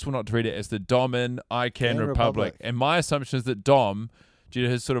impossible not to read it as the Dominican Republic. Republic. And my assumption is that Dom, due to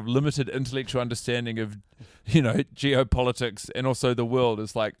his sort of limited intellectual understanding of, geopolitics and also the world,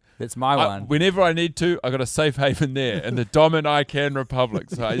 is like, That's my one. whenever I need to, I got a safe haven there in the Dominican Republic.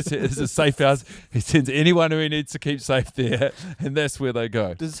 So it's a safe house. He sends anyone who he needs to keep safe there, and that's where they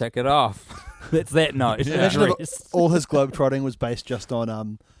go. Check it off. That's that note. Imagine if Rest. all his globetrotting was based just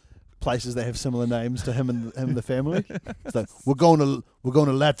on places that have similar names to him and the family. It's like we're going to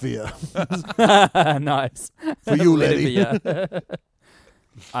Latvia Nice. for you, lady. Latvia.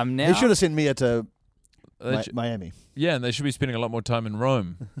 I'm now. He should have sent Mia to They sh- Miami. Yeah, and they should be spending a lot more time in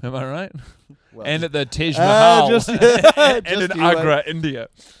Rome. Am I right? Well, And at the Taj Mahal. just- and just in you wait. Agra, India.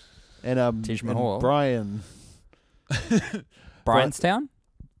 and Taj and Mahal. Brian. Bryanstown?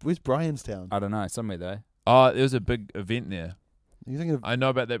 Where's Bryanstown? I don't know. Somewhere though. Oh, there was a big event there. You're thinking of I know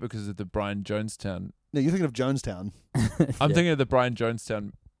about that because of the Brian Jonestown. no, you're thinking of Jonestown. I'm thinking of the Brian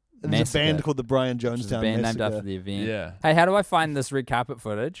Jonestown. And there's a band Massacre. called the Brian Which is a Jonestown band named Massacre. after the event. Yeah. Hey, how do I find this red carpet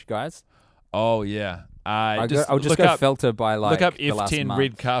footage, guys? Oh, yeah. I'll just just look go up, filter by like look up the last F10 month.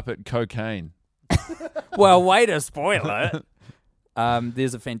 red carpet cocaine. Well, way to spoil it.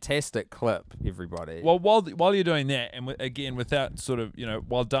 There's a fantastic clip, everybody. Well, while you're doing that, and again, without sort of,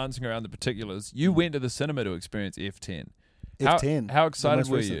 while dancing around the particulars, you went to the cinema to experience F10. F10. How the excited most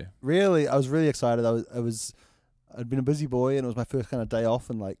were recent. you? Really, I was really excited. I'd been a busy boy, and it was my first kind of day off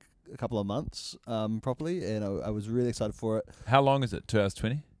in like a couple of months, properly, and I was really excited for it. How long is it? 2 hours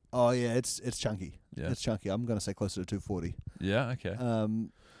 20? Oh yeah, it's chunky. Yeah. It's chunky. I'm gonna say closer to 240. Yeah, okay.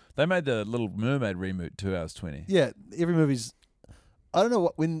 Um, They made the Little Mermaid reboot 2 hours 20. yeah, every movie's. I don't know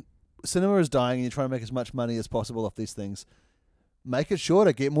what when cinema is dying and you're trying to make as much money as possible off these things. Make it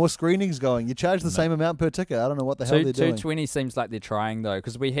shorter. Get more screenings going. You charge the same amount per ticket. I don't know what the hell they're doing. 220 seems like they're trying though,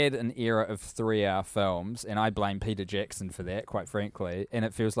 because we had an era of 3-hour films, and I blame Peter Jackson for that, quite frankly. And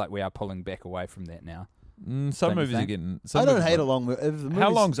it feels like we are pulling back away from that now. Some Don't you movies are think? getting. I don't hate a long movie. How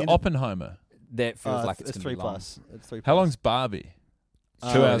long's Oppenheimer? That feels like it's it's going to 3 be long. plus. It's 3 How plus. long's Barbie? 2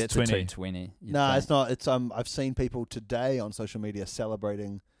 Surely hours that's 20. a 220. you'd No, think. it's not. It's I've seen people today on social media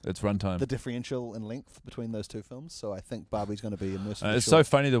celebrating It's runtime. the differential in length between those two films. So I think Barbie's going to be immersive. It's so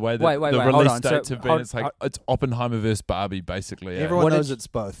funny the way that Wait, the hold release on. So, dates have been. hold- It's like it's Oppenheimer versus Barbie, basically. eh? Everyone What knows did- it's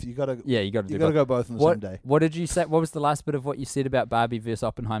both. You got to. Yeah, you got to You do got to both. go both on the What, same day. what did you say? What was the last bit of what you said about Barbie versus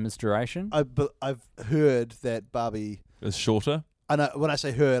Oppenheimer's duration? I've heard that Barbie. It's shorter. And when I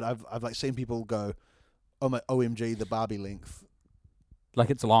say heard, I've like seen people go, "Oh my OMG, the Barbie length." Like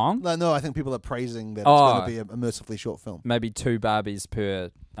it's long? No, I think people are praising that it's Oh. going to be a immersively short film. Maybe 2 Barbies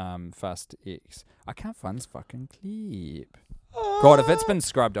per Fast X. I can't find this fucking clip. God, if it's been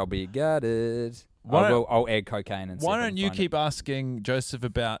scrubbed, I'll be gutted. I'll add cocaine and Why don't you keep asking Joseph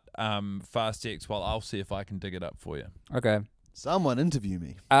about Fast X while I'll see if I can dig it up for you? Okay. Someone interview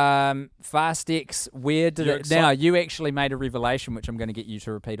me. Fast X, where did You're it... Now, you actually made a revelation, which I'm going to get you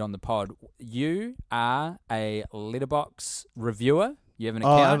to repeat on the pod. You are a Letterboxd reviewer. You have an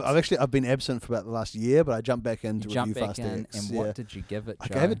Oh, account. I've been absent for about the last year, but I jumped back in You to jumped review back Fast in, X. and what did you give it, I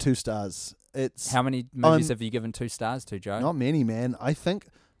Joe? gave it 2 stars. It's How many movies Um, have you given 2 stars to, Joe? not many, man. I think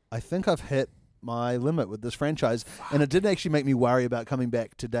I've hit my limit with this franchise, and it did actually make me worry about coming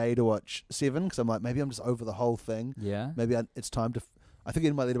back today to watch 7 because I'm like, maybe I'm just over the whole thing. Yeah. Maybe it's time to. I think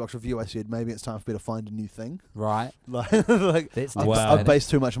in my Letterboxd review I said maybe it's time for me to find a new thing. Right. Like That's I've, Wow. I've based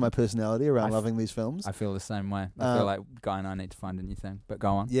too much of my personality around I loving these films. I feel the same way. I feel like Guy and I need to find a new thing. But go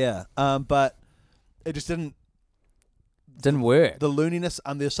on. Yeah, but it just didn't. Didn't work. The looniness.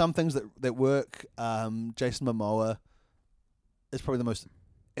 There's some things that work. Jason Momoa is probably the most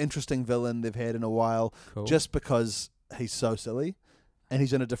interesting villain they've had in a while, Cool. just because he's so silly, and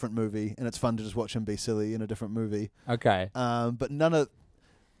he's in a different movie, and it's fun to just watch him be silly in a different movie. Okay. But none of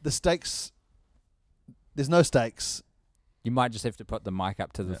the stakes. There's no stakes. You might just have to put the mic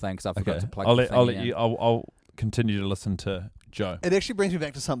up to the thing because I forgot to plug I'll the let, thing I'll let in. you. I'll continue to listen to Joe. It actually brings me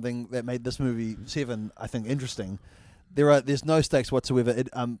back to something that made this movie 7, I think, interesting. There's no stakes whatsoever.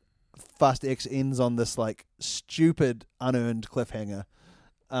 Fast X ends on this like stupid unearned cliffhanger.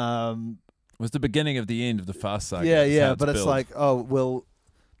 It was the beginning of the end of the Fast saga. Yeah, That's yeah, how but it's built. like,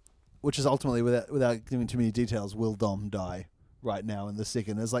 which is ultimately without giving too many details, will Dom die right now in the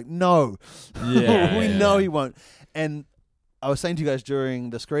second? It's like, no, Yeah, we yeah, know yeah. he won't. And I was saying to you guys during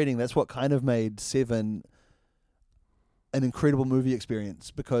the screening, that's what kind of made 7 an incredible movie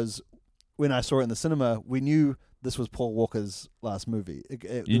experience, because when I saw it in the cinema, we knew this was Paul Walker's last movie.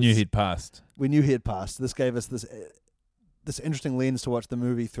 You knew he'd passed. We knew he had passed. This gave us this interesting lens to watch the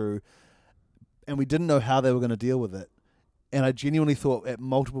movie through, and we didn't know how they were going to deal with it. And I genuinely thought I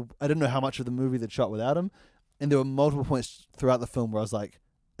didn't know how much of the movie they'd shot without him, and there were multiple points throughout the film where I was like,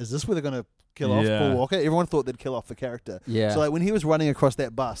 is this where they're going to kill off Yeah. Paul Walker? Everyone thought they'd kill off the character. Yeah. So like when he was running across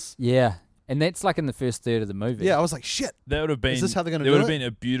that bus, Yeah. And that's like in the first third of the movie. yeah, I was like, shit. That would have been. Is this how they're gonna There do would have it? been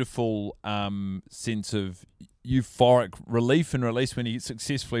a beautiful sense of euphoric relief and release when he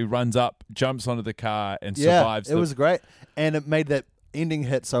successfully runs up, jumps onto the car, and survives. It was great, and it made that ending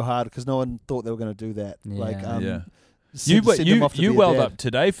hit so hard because no one thought they were going to do that. Yeah. Like, Yeah. send him off to you be a welled dad. up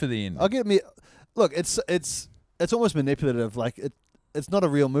today for the end. I'll get me. Look, it's almost manipulative. Like it's not a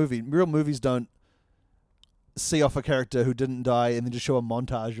real movie. Real movies don't see off a character who didn't die and then just show a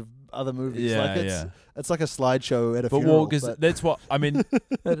montage of other movies. Yeah, like it's like a slideshow at a But funeral. Walker's, that's what I mean.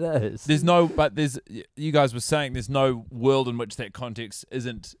 It is. There's you guys were saying there's no world in which that context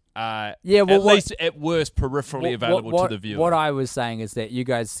isn't. At what- least at worst peripherally available to the viewer. What I was saying is that you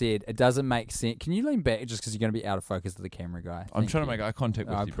guys said it doesn't make sense. Can you lean back just because you're going to be out of focus of the camera guy? I'm Thank trying you. to make eye contact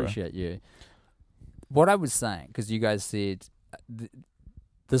with I you, bro. appreciate you. What I was saying, because you guys said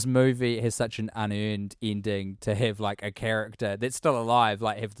this movie has such an unearned ending to have like a character that's still alive,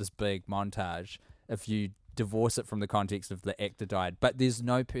 like have this big montage. If you divorce it from the context of the actor died, but there's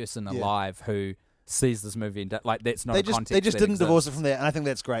no person alive who sees this movie and like that's not a context. They just that didn't exists. divorce it from there, and I think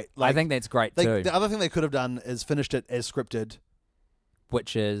that's great. Like, I think that's great too. The other thing they could have done is finished it as scripted.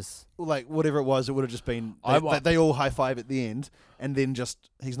 Which is Like whatever it was, it would have just been I they, wa- they all high five at the end, and then just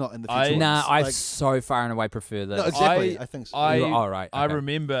he's not in the future. nah. ones. I Like, so far and away prefer this. no, exactly. I think so. All right. I Okay.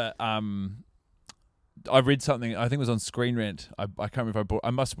 remember. I read something. I think it was on Screen Rant. I can't remember if I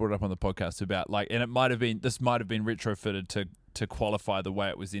must have brought it up on the podcast about like, and it might have been retrofitted to qualify the way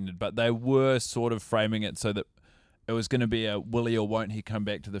it was ended, but they were sort of framing it so that it was going to be a will he or won't he come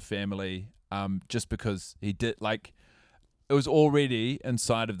back to the family, just because he did like. It was already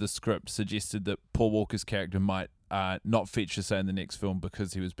inside of the script suggested that Paul Walker's character might not feature, say, in the next film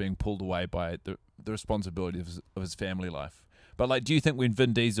because he was being pulled away by the responsibility of his family life. But like, do you think when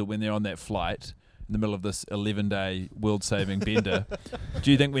Vin Diesel, when they're on that flight in the middle of this 11-day world-saving bender, do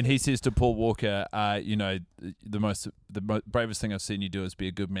you think when he says to Paul Walker, the bravest thing I've seen you do is be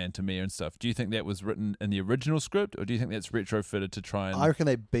a good man to me and stuff? Do you think that was written in the original script, or do you think that's retrofitted to try and? I reckon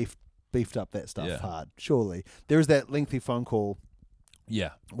they beefed up that stuff Yeah. hard. Surely there was that lengthy phone call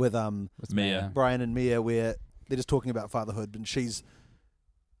Yeah, with Mia. Brian and Mia where they're just talking about fatherhood, and she's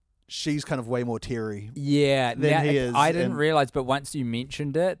kind of way more teary. Yeah, than he is, I didn't and- realize, but once you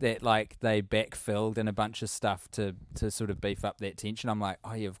mentioned it, that like they backfilled in a bunch of stuff to sort of beef up that tension. I'm like,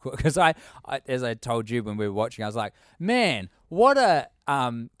 oh yeah, of course. Because I, as I told you when we were watching, I was like, man, what a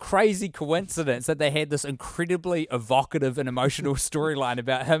crazy coincidence that they had this incredibly evocative and emotional storyline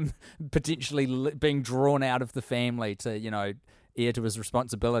about him potentially being drawn out of the family to heir to his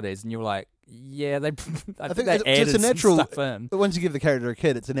responsibilities, and you were like, yeah, I think they added it's a natural. some stuff in. Once you give the character a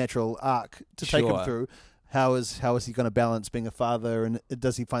kid, it's a natural arc to take him Sure. through. How is he going to balance being a father, and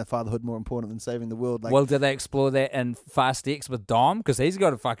does he find fatherhood more important than saving the world? Like, Well, did they explore that in Fast X with Dom? Because he's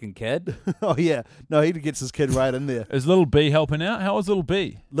got a fucking kid. oh yeah, no, he gets his kid right in there. Is Little B helping out? How is Little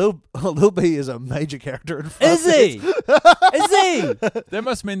B? Lil B is a major character in Is Fast he? X. Is he? That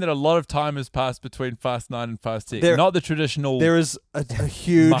must mean that a lot of time has passed between Fast 9 and Fast X. There- Not the traditional There is a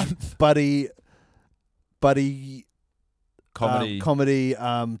huge Month. buddy comedy.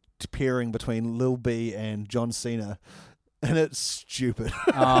 pairing between Lil B and John Cena, and it's stupid.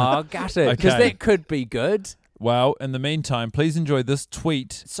 Oh, got it. Because Okay. that could be good. Well, in the meantime, please enjoy this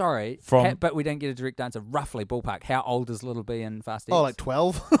tweet. Sorry, From- but we didn't get a direct answer. Roughly, ballpark. How old is Little B in Fast X? Oh, like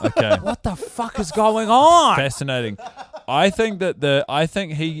 12. Okay. what the fuck is going on? Fascinating. I think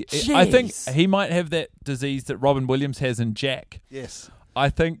he might have that disease that Robin Williams has in Jack. Yes. I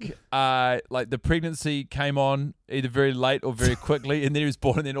think like the pregnancy came on either very late or very quickly, and then he was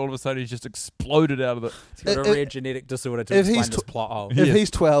born, and then all of a sudden he's just exploded out of the. He's got a If- rare genetic disorder to if explain he's this plot hole. If Yes. he's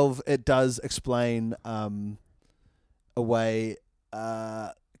 12, it does explain a way.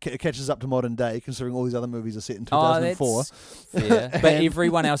 It catches up to modern day, considering all these other movies are set in 2004. that's fair. But And-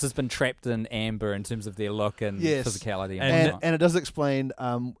 everyone else has been trapped in amber in terms of their look and Yes. physicality. And, And- whatnot. And it does explain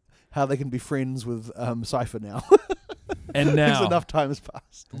how they can be friends with Cypher now. And Because now, enough time has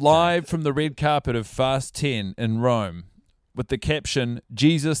passed. live from the red carpet of Fast 10 in Rome, with the caption,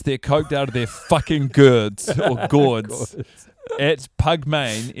 Jesus, they're coked out of their fucking gourds, or gourds, at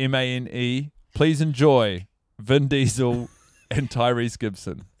Pugmane, M-A-N-E. Please enjoy Vin Diesel and Tyrese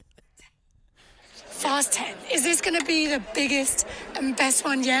Gibson. Fast 10. Is this going to be the biggest and best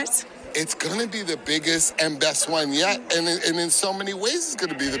one yet? It's going to be the biggest and best one yet. And in so many ways, it's going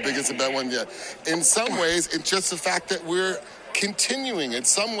to be the biggest and best one yet. In some ways, it's just the fact that we're continuing. In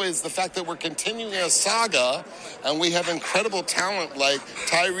some ways, the fact that we're continuing a saga, and we have incredible talent like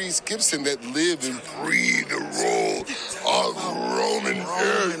Tyrese Gibson that live and breathe the role of Roman.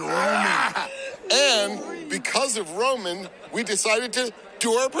 And because of Roman, we decided to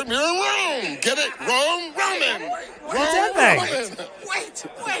do our premiere in Rome. Get it? Roman. Roman.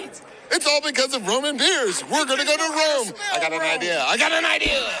 Wait. It's all because of Roman beers. We're going to go to Rome. I got an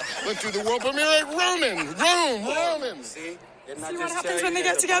idea. Went through the world premiere at Roman. Rome. See? See what happens when they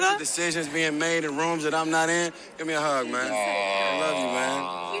get together? Decisions being made in rooms that I'm not in. Give me a hug, man. I love you,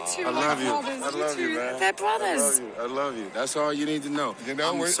 man. You two I love you. brothers. I love you, man. They're brothers. I love you. I love you. That's all you need to know. You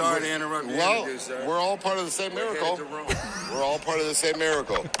know, I'm sorry to interrupt your Well, interview, sir. we're all part of the same miracle. We're all part of the same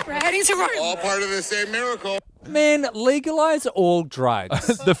miracle. We're heading to Rome. All part of the same miracle. Man, legalize all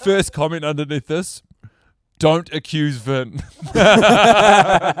drugs. The first comment underneath this: don't accuse Vin.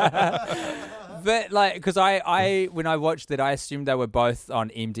 But like, because I when I watched it, I assumed they were both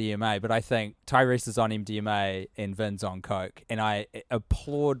on MDMA, but I think Tyrese is on MDMA and Vin's on coke, and I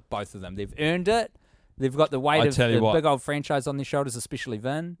applaud both of them. They've earned it. They've got the weight of the big old franchise on their shoulders, especially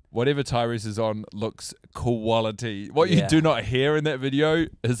Vin. Whatever Tyrese is on looks quality. What you do not hear in that video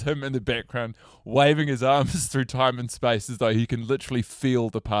is him in the background waving his arms through time and space as though he can literally feel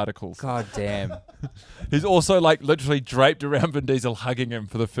the particles. God damn. He's also like literally draped around Vin Diesel, hugging him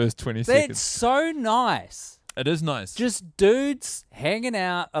for the first 20 seconds. That's so nice. It is nice. Just dudes hanging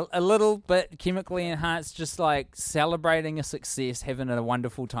out, a little bit chemically enhanced, just like celebrating a success, having a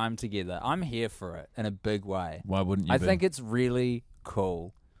wonderful time together. I'm here for it in a big way. Why wouldn't you I be? think it's really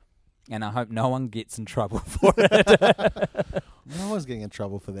cool. And I hope no one gets in trouble for it. No one's getting in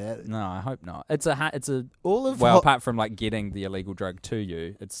trouble for that. No, I hope not. It's a All of apart from like getting the illegal drug to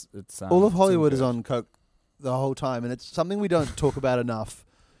you, it's all of it's Hollywood is good. on coke the whole time, and it's something we don't talk about enough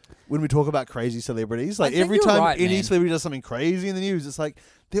when we talk about crazy celebrities. Like think every you're time right, any man. celebrity does something crazy in the news, it's like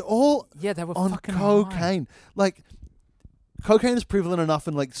they're all they were on fucking cocaine. Like cocaine is prevalent enough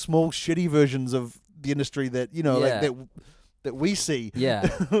in like small shitty versions of the industry that like that we see. Yeah.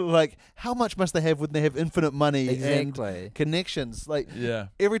 Like how much must they have when they have infinite money Exactly. and connections? Like Yeah.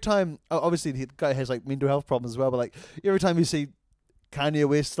 every time, obviously the guy has like mental health problems as well, but like every time you see Kanye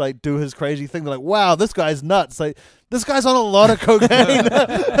West like do his crazy thing, they're like, wow, this guy's nuts. Like this guy's on a lot of cocaine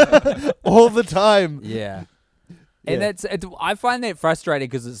all the time. Yeah. And I find that frustrating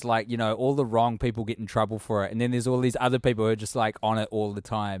because it's like, all the wrong people get in trouble for it. And then there's all these other people who are just like on it all the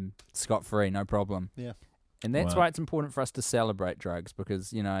time, scot-free, no problem. Yeah. And that's Wow. why it's important for us to celebrate drugs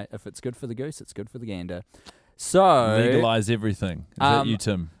because, if it's good for the goose, it's good for the gander. So Legalize everything. Is that you,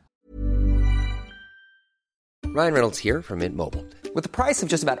 Tim? Ryan Reynolds here from Mint Mobile. With the price of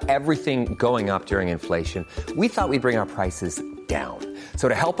just about everything going up during inflation, we thought we'd bring our prices down. So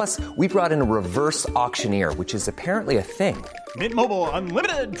to help us, we brought in a reverse auctioneer, which is apparently a thing. Mint Mobile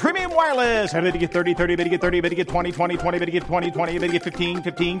Unlimited Premium Wireless. How to get 30, 30, bit to get 30, bit to get 20, 20, 20, bit to get 20, 20, bit to get 15,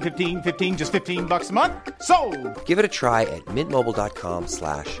 15, 15, 15, just $15 a month? Sold! Give it a try at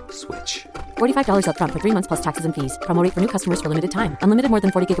mintmobile.com/switch. $45 up front for 3 months plus taxes and fees. Promo rate for new customers for limited time. Unlimited more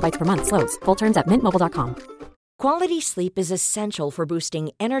than 40 gigabytes per month. Slows full terms at mintmobile.com. Quality sleep is essential for boosting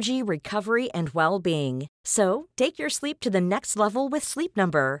energy, recovery, and well-being. So, take your sleep to the next level with Sleep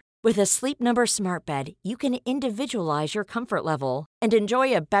Number. With a Sleep Number smart bed, you can individualize your comfort level and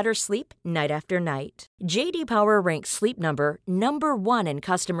enjoy a better sleep night after night. J.D. Power ranks Sleep Number number 1 in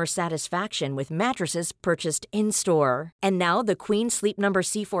customer satisfaction with mattresses purchased in-store. And now the Queen Sleep Number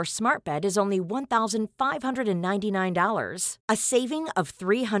C4 smart bed is only $1,599, a saving of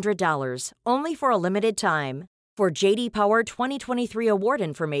 $300, only for a limited time. For J.D. Power 2023 award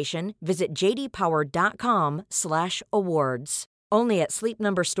information, visit jdpower.com/awards. Only at Sleep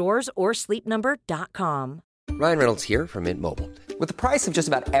Number stores or sleepnumber.com. Ryan Reynolds here from Mint Mobile. With the price of just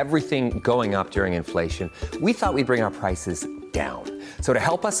about everything going up during inflation, we thought we'd bring our prices down. So to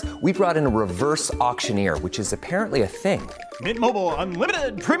help us, we brought in a reverse auctioneer, which is apparently a thing. Mint Mobile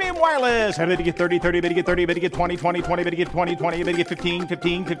Unlimited Premium Wireless. How to get 30, 30, bit to get 30, bit to get 20, 20, 20, bit to get 20, 20, bit to get 15,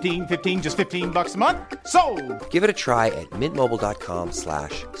 15, 15, 15, just $15 a month? Sold! Give it a try at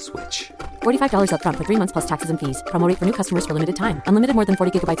mintmobile.com/switch. $45 up front for 3 months plus taxes and fees. Promo rate for new customers for limited time. Unlimited more than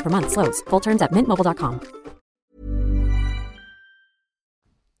 40 gigabytes per month. Slows full terms at mintmobile.com.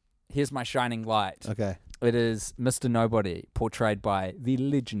 Here's my shining light. Okay. It is Mr. Nobody, portrayed by the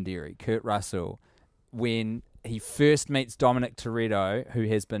legendary Kurt Russell, when he first meets Dominic Toretto, who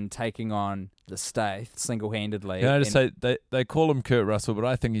has been taking on the Staith single-handedly. Can I just say, they call him Kurt Russell, but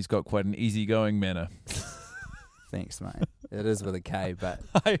I think he's got quite an easygoing manner. Thanks, mate. It is with a K, but...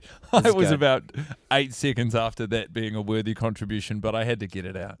 I was good. about 8 seconds after that being a worthy contribution, but I had to get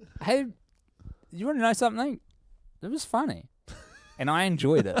it out. Hey, you want to know something? It was funny. And I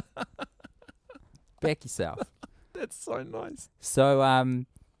enjoyed it. Back yourself. That's so nice. So,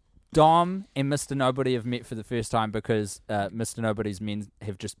 Dom and Mr. Nobody have met for the first time because Mr. Nobody's men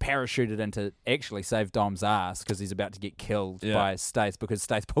have just parachuted in to actually save Dom's ass because he's about to get killed by Staith because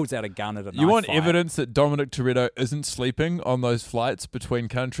Staith pulls out a gun at a knife You want fight. evidence that Dominic Toretto isn't sleeping on those flights between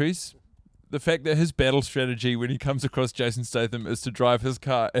countries? the fact that his battle strategy when he comes across Jason Statham is to drive his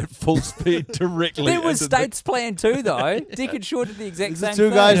car at full speed directly. That was into State's plan too, though. Deckard Shaw did the exact same Two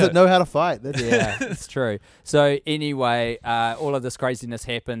thing. guys that know how to fight. Yeah, it's true. So anyway, all of this craziness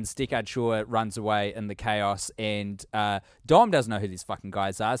happens. Deckard Shaw runs away in the chaos, and Dom doesn't know who these fucking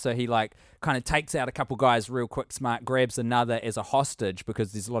guys are. So he kind of takes out a couple guys real quick, smart, grabs another as a hostage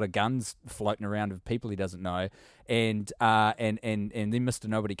because there's a lot of guns floating around of people he doesn't know, and then Mr.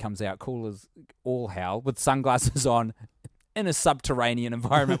 Nobody comes out cool as all hell with sunglasses on in a subterranean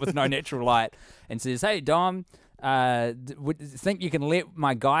environment with no natural light, and says, "Hey Dom, think you can let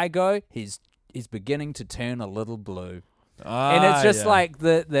my guy go? He's beginning to turn a little blue." And it's just like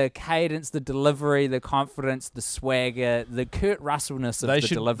the cadence, the delivery, the confidence, the swagger, the Kurt Russellness of the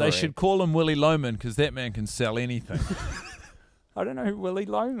delivery. They should call him Willie Loman because that man can sell anything. I don't know who Willie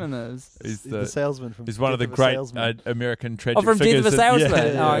Loman is. He's the salesman from He's one of the Death great Salesman. American tragic from Death figures. of a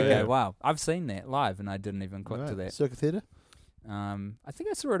Salesman. Yeah, Okay, yeah. wow. I've seen that live and I didn't even click to that. Circuit Theatre? I think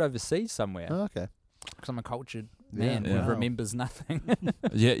I saw it overseas somewhere. Oh, okay. Because I'm a cultured man Yeah. who Wow. remembers nothing.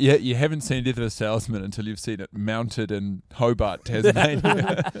 Yeah, you haven't seen Death of a Salesman until you've seen it mounted in Hobart,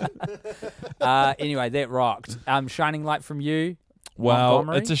 Tasmania. Anyway, that rocked. Shining Light from you. Wow,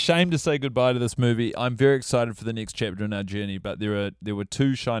 Montgomery? it's a shame to say goodbye to this movie. I'm very excited for the next chapter in our journey, but there were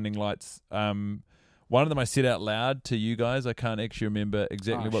two shining lights. One of them I said out loud to you guys. I can't actually remember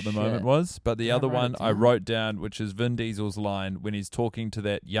exactly what the moment was, but the other one I wrote down, which is Vin Diesel's line when he's talking to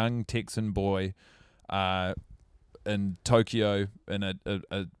that young Texan boy in Tokyo in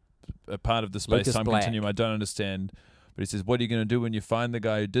a part of the space-time continuum I don't understand. But he says, "What are you going to do when you find the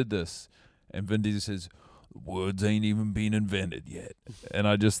guy who did this?" And Vin Diesel says, "Words ain't even been invented yet." And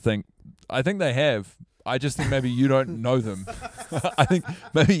I think they have. I just think maybe you don't know them. I think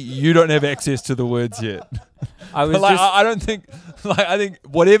maybe you don't have access to the words yet. I don't think. I think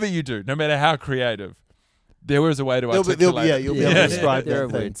whatever you do, no matter how creative, there is a way to articulate. You'll be able to describe there that are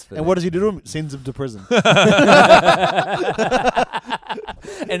thing. words for And that. what does he do to him? Sends him to prison.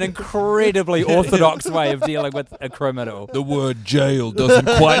 An incredibly orthodox way of dealing with a criminal. The word jail doesn't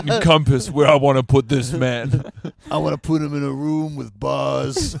quite encompass where I want to put this man. I want to put him in a room with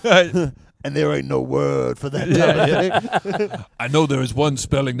bars. And there ain't no word for that. I know there is one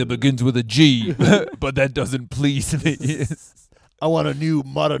spelling that begins with a G, but that doesn't please me. I want a new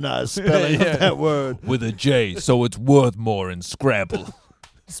modernized spelling of that word. With a J, so it's worth more in Scrabble.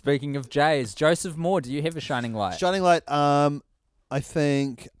 Speaking of J's, Joseph Moore, do you have a shining light? Shining Light, I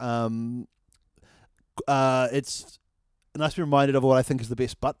think it's nice to be reminded of what I think is the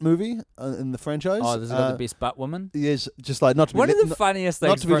best butt movie in the franchise. Oh, this is the best butt woman? Yes, just like not to be... One of the funniest not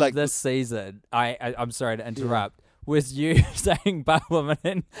things to be from like- this season, I'm sorry to interrupt, was you saying butt woman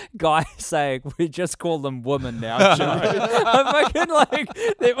and Guy saying, we just call them women now, Joe. I'm fucking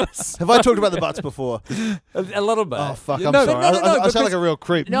that was... Have I talked about the butts before? A little bit. Oh, fuck, No, I'm but sorry. no, I because- sound like a real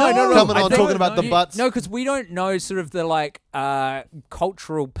creep. No, Coming I on think- talking about the butts. No, because we don't know sort of the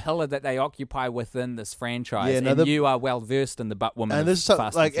cultural pillar that they occupy within this franchise. Yeah, no, and the- you are well versed in the butt woman. And of this is so,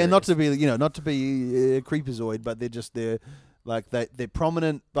 Fast like, and and not to Furious. be, not to be a creepazoid, but they're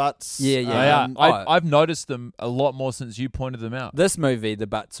prominent butts. Yeah. I've noticed them a lot more since you pointed them out. This movie, the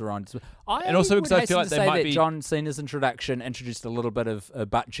butts are on. And also because I feel like they they might that be- John Cena's introduction introduced a little bit of a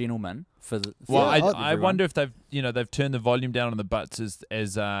butt gentleman for the. Well, for I everyone. wonder if they've turned the volume down on the butts as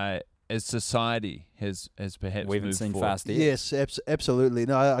society has perhaps We haven't moved seen forward. Fast X. Yes, absolutely.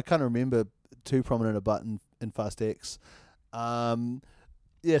 No, I can't remember too prominent a butt in Fast X.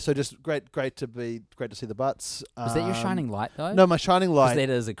 Yeah, so just great to see the butts. Is that your shining light though? No, my shining 'Cause light. that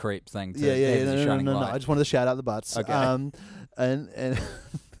is a creep thing. To Yeah, have no, your shining no. light. I just wanted to shout out the butts. Okay. And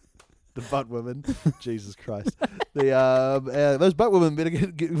the butt women, Jesus Christ, those butt women better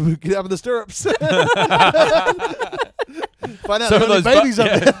get up in the stirrups. Find out Some how of many those babies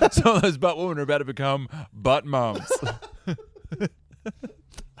up there. some of those butt women are about to become butt mums.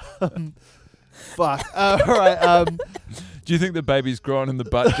 Fuck. All right. Do you think the baby's growing in the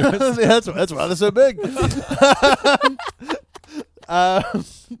butt? Joyce? That's why they're so big.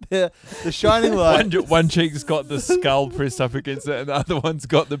 The shining light. One cheek's got the skull pressed up against it, and the other one's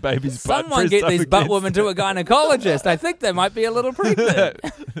got the baby's butt Someone pressed get up these butt against women to a gynecologist. I think they might be a little pregnant.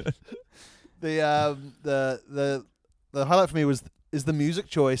 The highlight for me is the music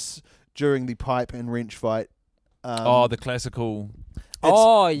choice during the pipe and wrench fight. the classical.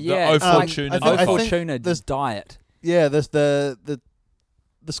 Oh yeah, O like Fortuna I think- O Fortuna this- diet. Yeah, there's the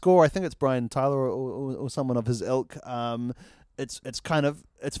score. I think it's Brian Tyler or someone of his ilk. It's kind of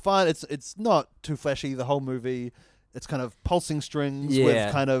fine. It's not too flashy. The whole movie. It's kind of pulsing strings Yeah.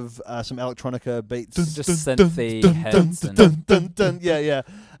 with kind of some electronica beats. Just synthy hits and Yeah.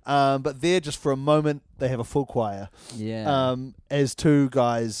 But there, just for a moment, they have a full choir. Yeah. As two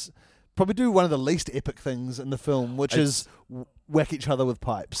guys probably do one of the least epic things in the film, which is whack each other with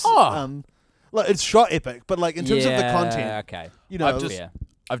pipes. Like, it's shot epic, but like in terms of the content, okay. you know,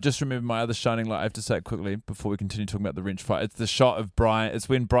 I've just remembered my other shining light. I have to say it quickly before we continue talking about the wrench fight. It's the shot of Brian. It's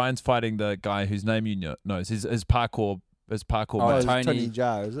when Brian's fighting the guy whose name you know. His parkour. His parkour. mate. Tony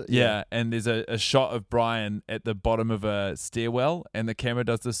Jaa, is it? Yeah, and there's a shot of Brian at the bottom of a stairwell, and the camera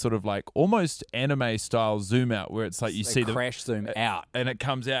does this sort of like almost anime style zoom out, where it's like you see the crash zoom out, and it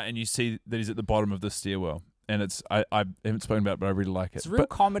comes out, and you see that he's at the bottom of the stairwell. And it's I haven't spoken about it, but I really like it. It's a real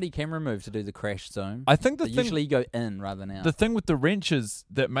comedy camera move to do the crash zoom. I think usually you go in rather than out. The thing with the wrenches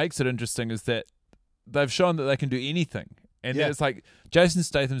that makes it interesting is that they've shown that they can do anything. And then it's like Jason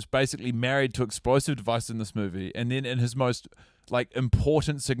Statham's basically married to explosive devices in this movie, and then in his most like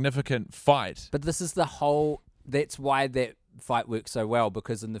important, significant fight. But this is that's why that fight works so well,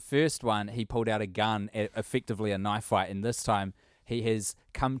 because in the first one he pulled out a gun, effectively a knife fight, and this time he has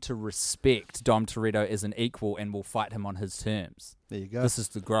come to respect Dom Toretto as an equal and will fight him on his terms. There you go. This is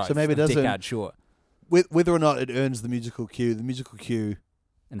the growth. So maybe it doesn't. Deckard Short. Whether or not it earns the musical cue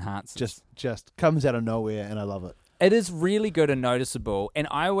enhances. Just comes out of nowhere, and I love it. It is really good and noticeable, and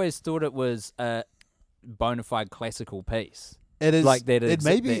I always thought it was a bona fide classical piece. It is like that. It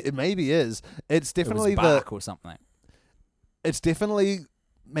maybe is. It's definitely Bach or something. It's definitely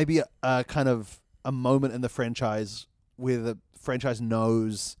maybe a kind of a moment in the franchise where the franchise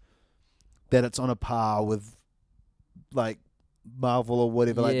knows that it's on a par with like Marvel or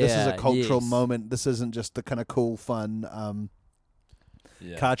whatever. Like this is a cultural moment. This isn't just the kind of cool, fun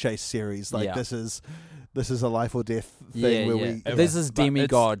car chase series. Like this is a life or death thing where this is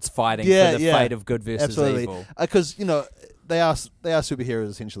demigods fighting for the fate of good versus evil. Because they are superheroes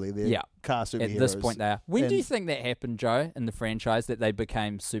essentially. They're car superheroes. At this point, they are. When do you think that happened, Joe, in the franchise, that they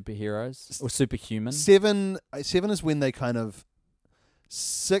became superheroes or superhuman? 7 is when they kind of.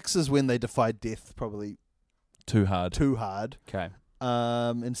 6 is when they defied death, probably too hard. Okay.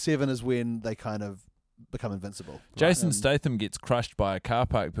 And 7 is when they kind of become invincible. Jason Statham gets crushed by a car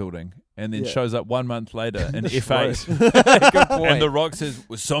park building and then shows up 1 month later in F8. Good point. And The Rock says,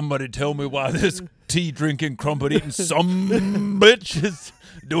 "Will somebody tell me why this tea drinking, crumpet eating some bitch is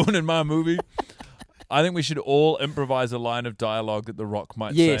doing in my movie?" I think we should all improvise a line of dialogue that The Rock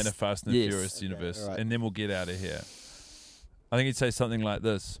might say in a Fast and the Furious universe, and then we'll get out of here. I think he'd say something like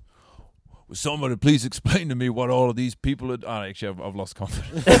this. Will somebody please explain to me what all of these people are... Oh, actually, I've lost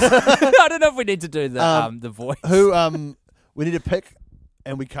confidence. I don't know if we need to do the voice. We need to pick,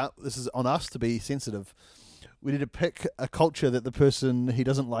 and we can't... This is on us to be sensitive. We need to pick a culture that the person he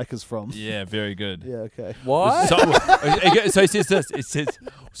doesn't like is from. Yeah, very good. Yeah, okay. What? So he says this. It says,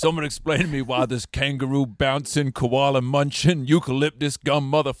 "Someone explain to me why this kangaroo bouncing, koala munching, eucalyptus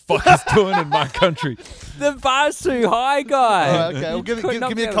gum motherfucker's doing in my country." The bar's too high, guy. Okay, well,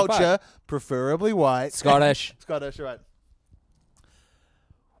 give me a culture, preferably white. Scottish. Scottish, right.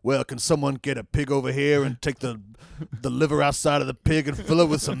 Well, can someone get a pig over here and take the liver outside of the pig and fill it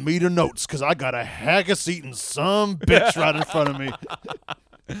with some meat or notes? Because I got a haggis eating some bitch right in front of me.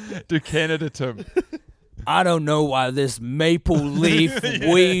 Do Canada, Tim. I don't know why this maple leaf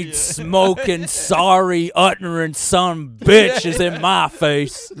weed smoking sorry uttering son bitch is in my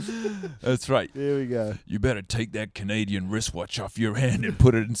face. That's right. Here we go. You better take that Canadian wristwatch off your hand and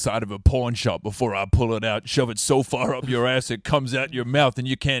put it inside of a pawn shop before I pull it out, shove it so far up your ass it comes out your mouth and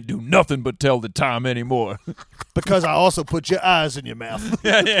you can't do nothing but tell the time anymore. Because I also put your eyes in your mouth.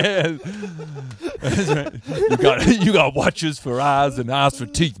 Yeah. That's right. You got watches for eyes and eyes for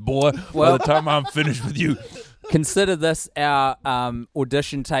teeth, boy. By the time I'm finished with you. Consider this our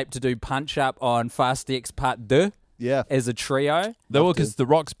audition tape to do Punch Up on Fast X Part 2. Yeah. As a trio. Because The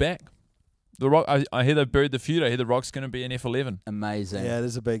Rock's back. The Rock. I hear they've buried the feud. I hear The Rock's going to be in F11. Amazing. Yeah, it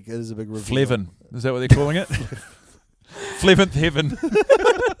is a big reveal. Flevin. Is that what they're calling it? Fleventh heaven.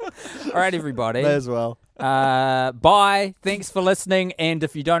 All right, everybody. May as well. Bye. Thanks for listening. And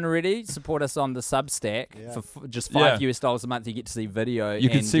if you don't already, support us on the Substack for just $5 a month. You get to see video. You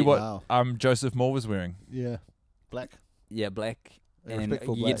can see what Joseph Moore was wearing. Yeah, black. Yeah, black. And you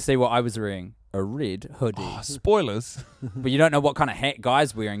black. get to see what I was wearing. A red hoodie. Oh, spoilers. But you don't know what kind of hat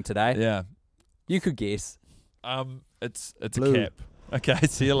Guy's wearing today. Yeah. You could guess. It's Blue. a cap. Okay,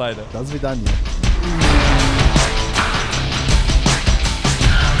 see you later. Doesn't be done yet.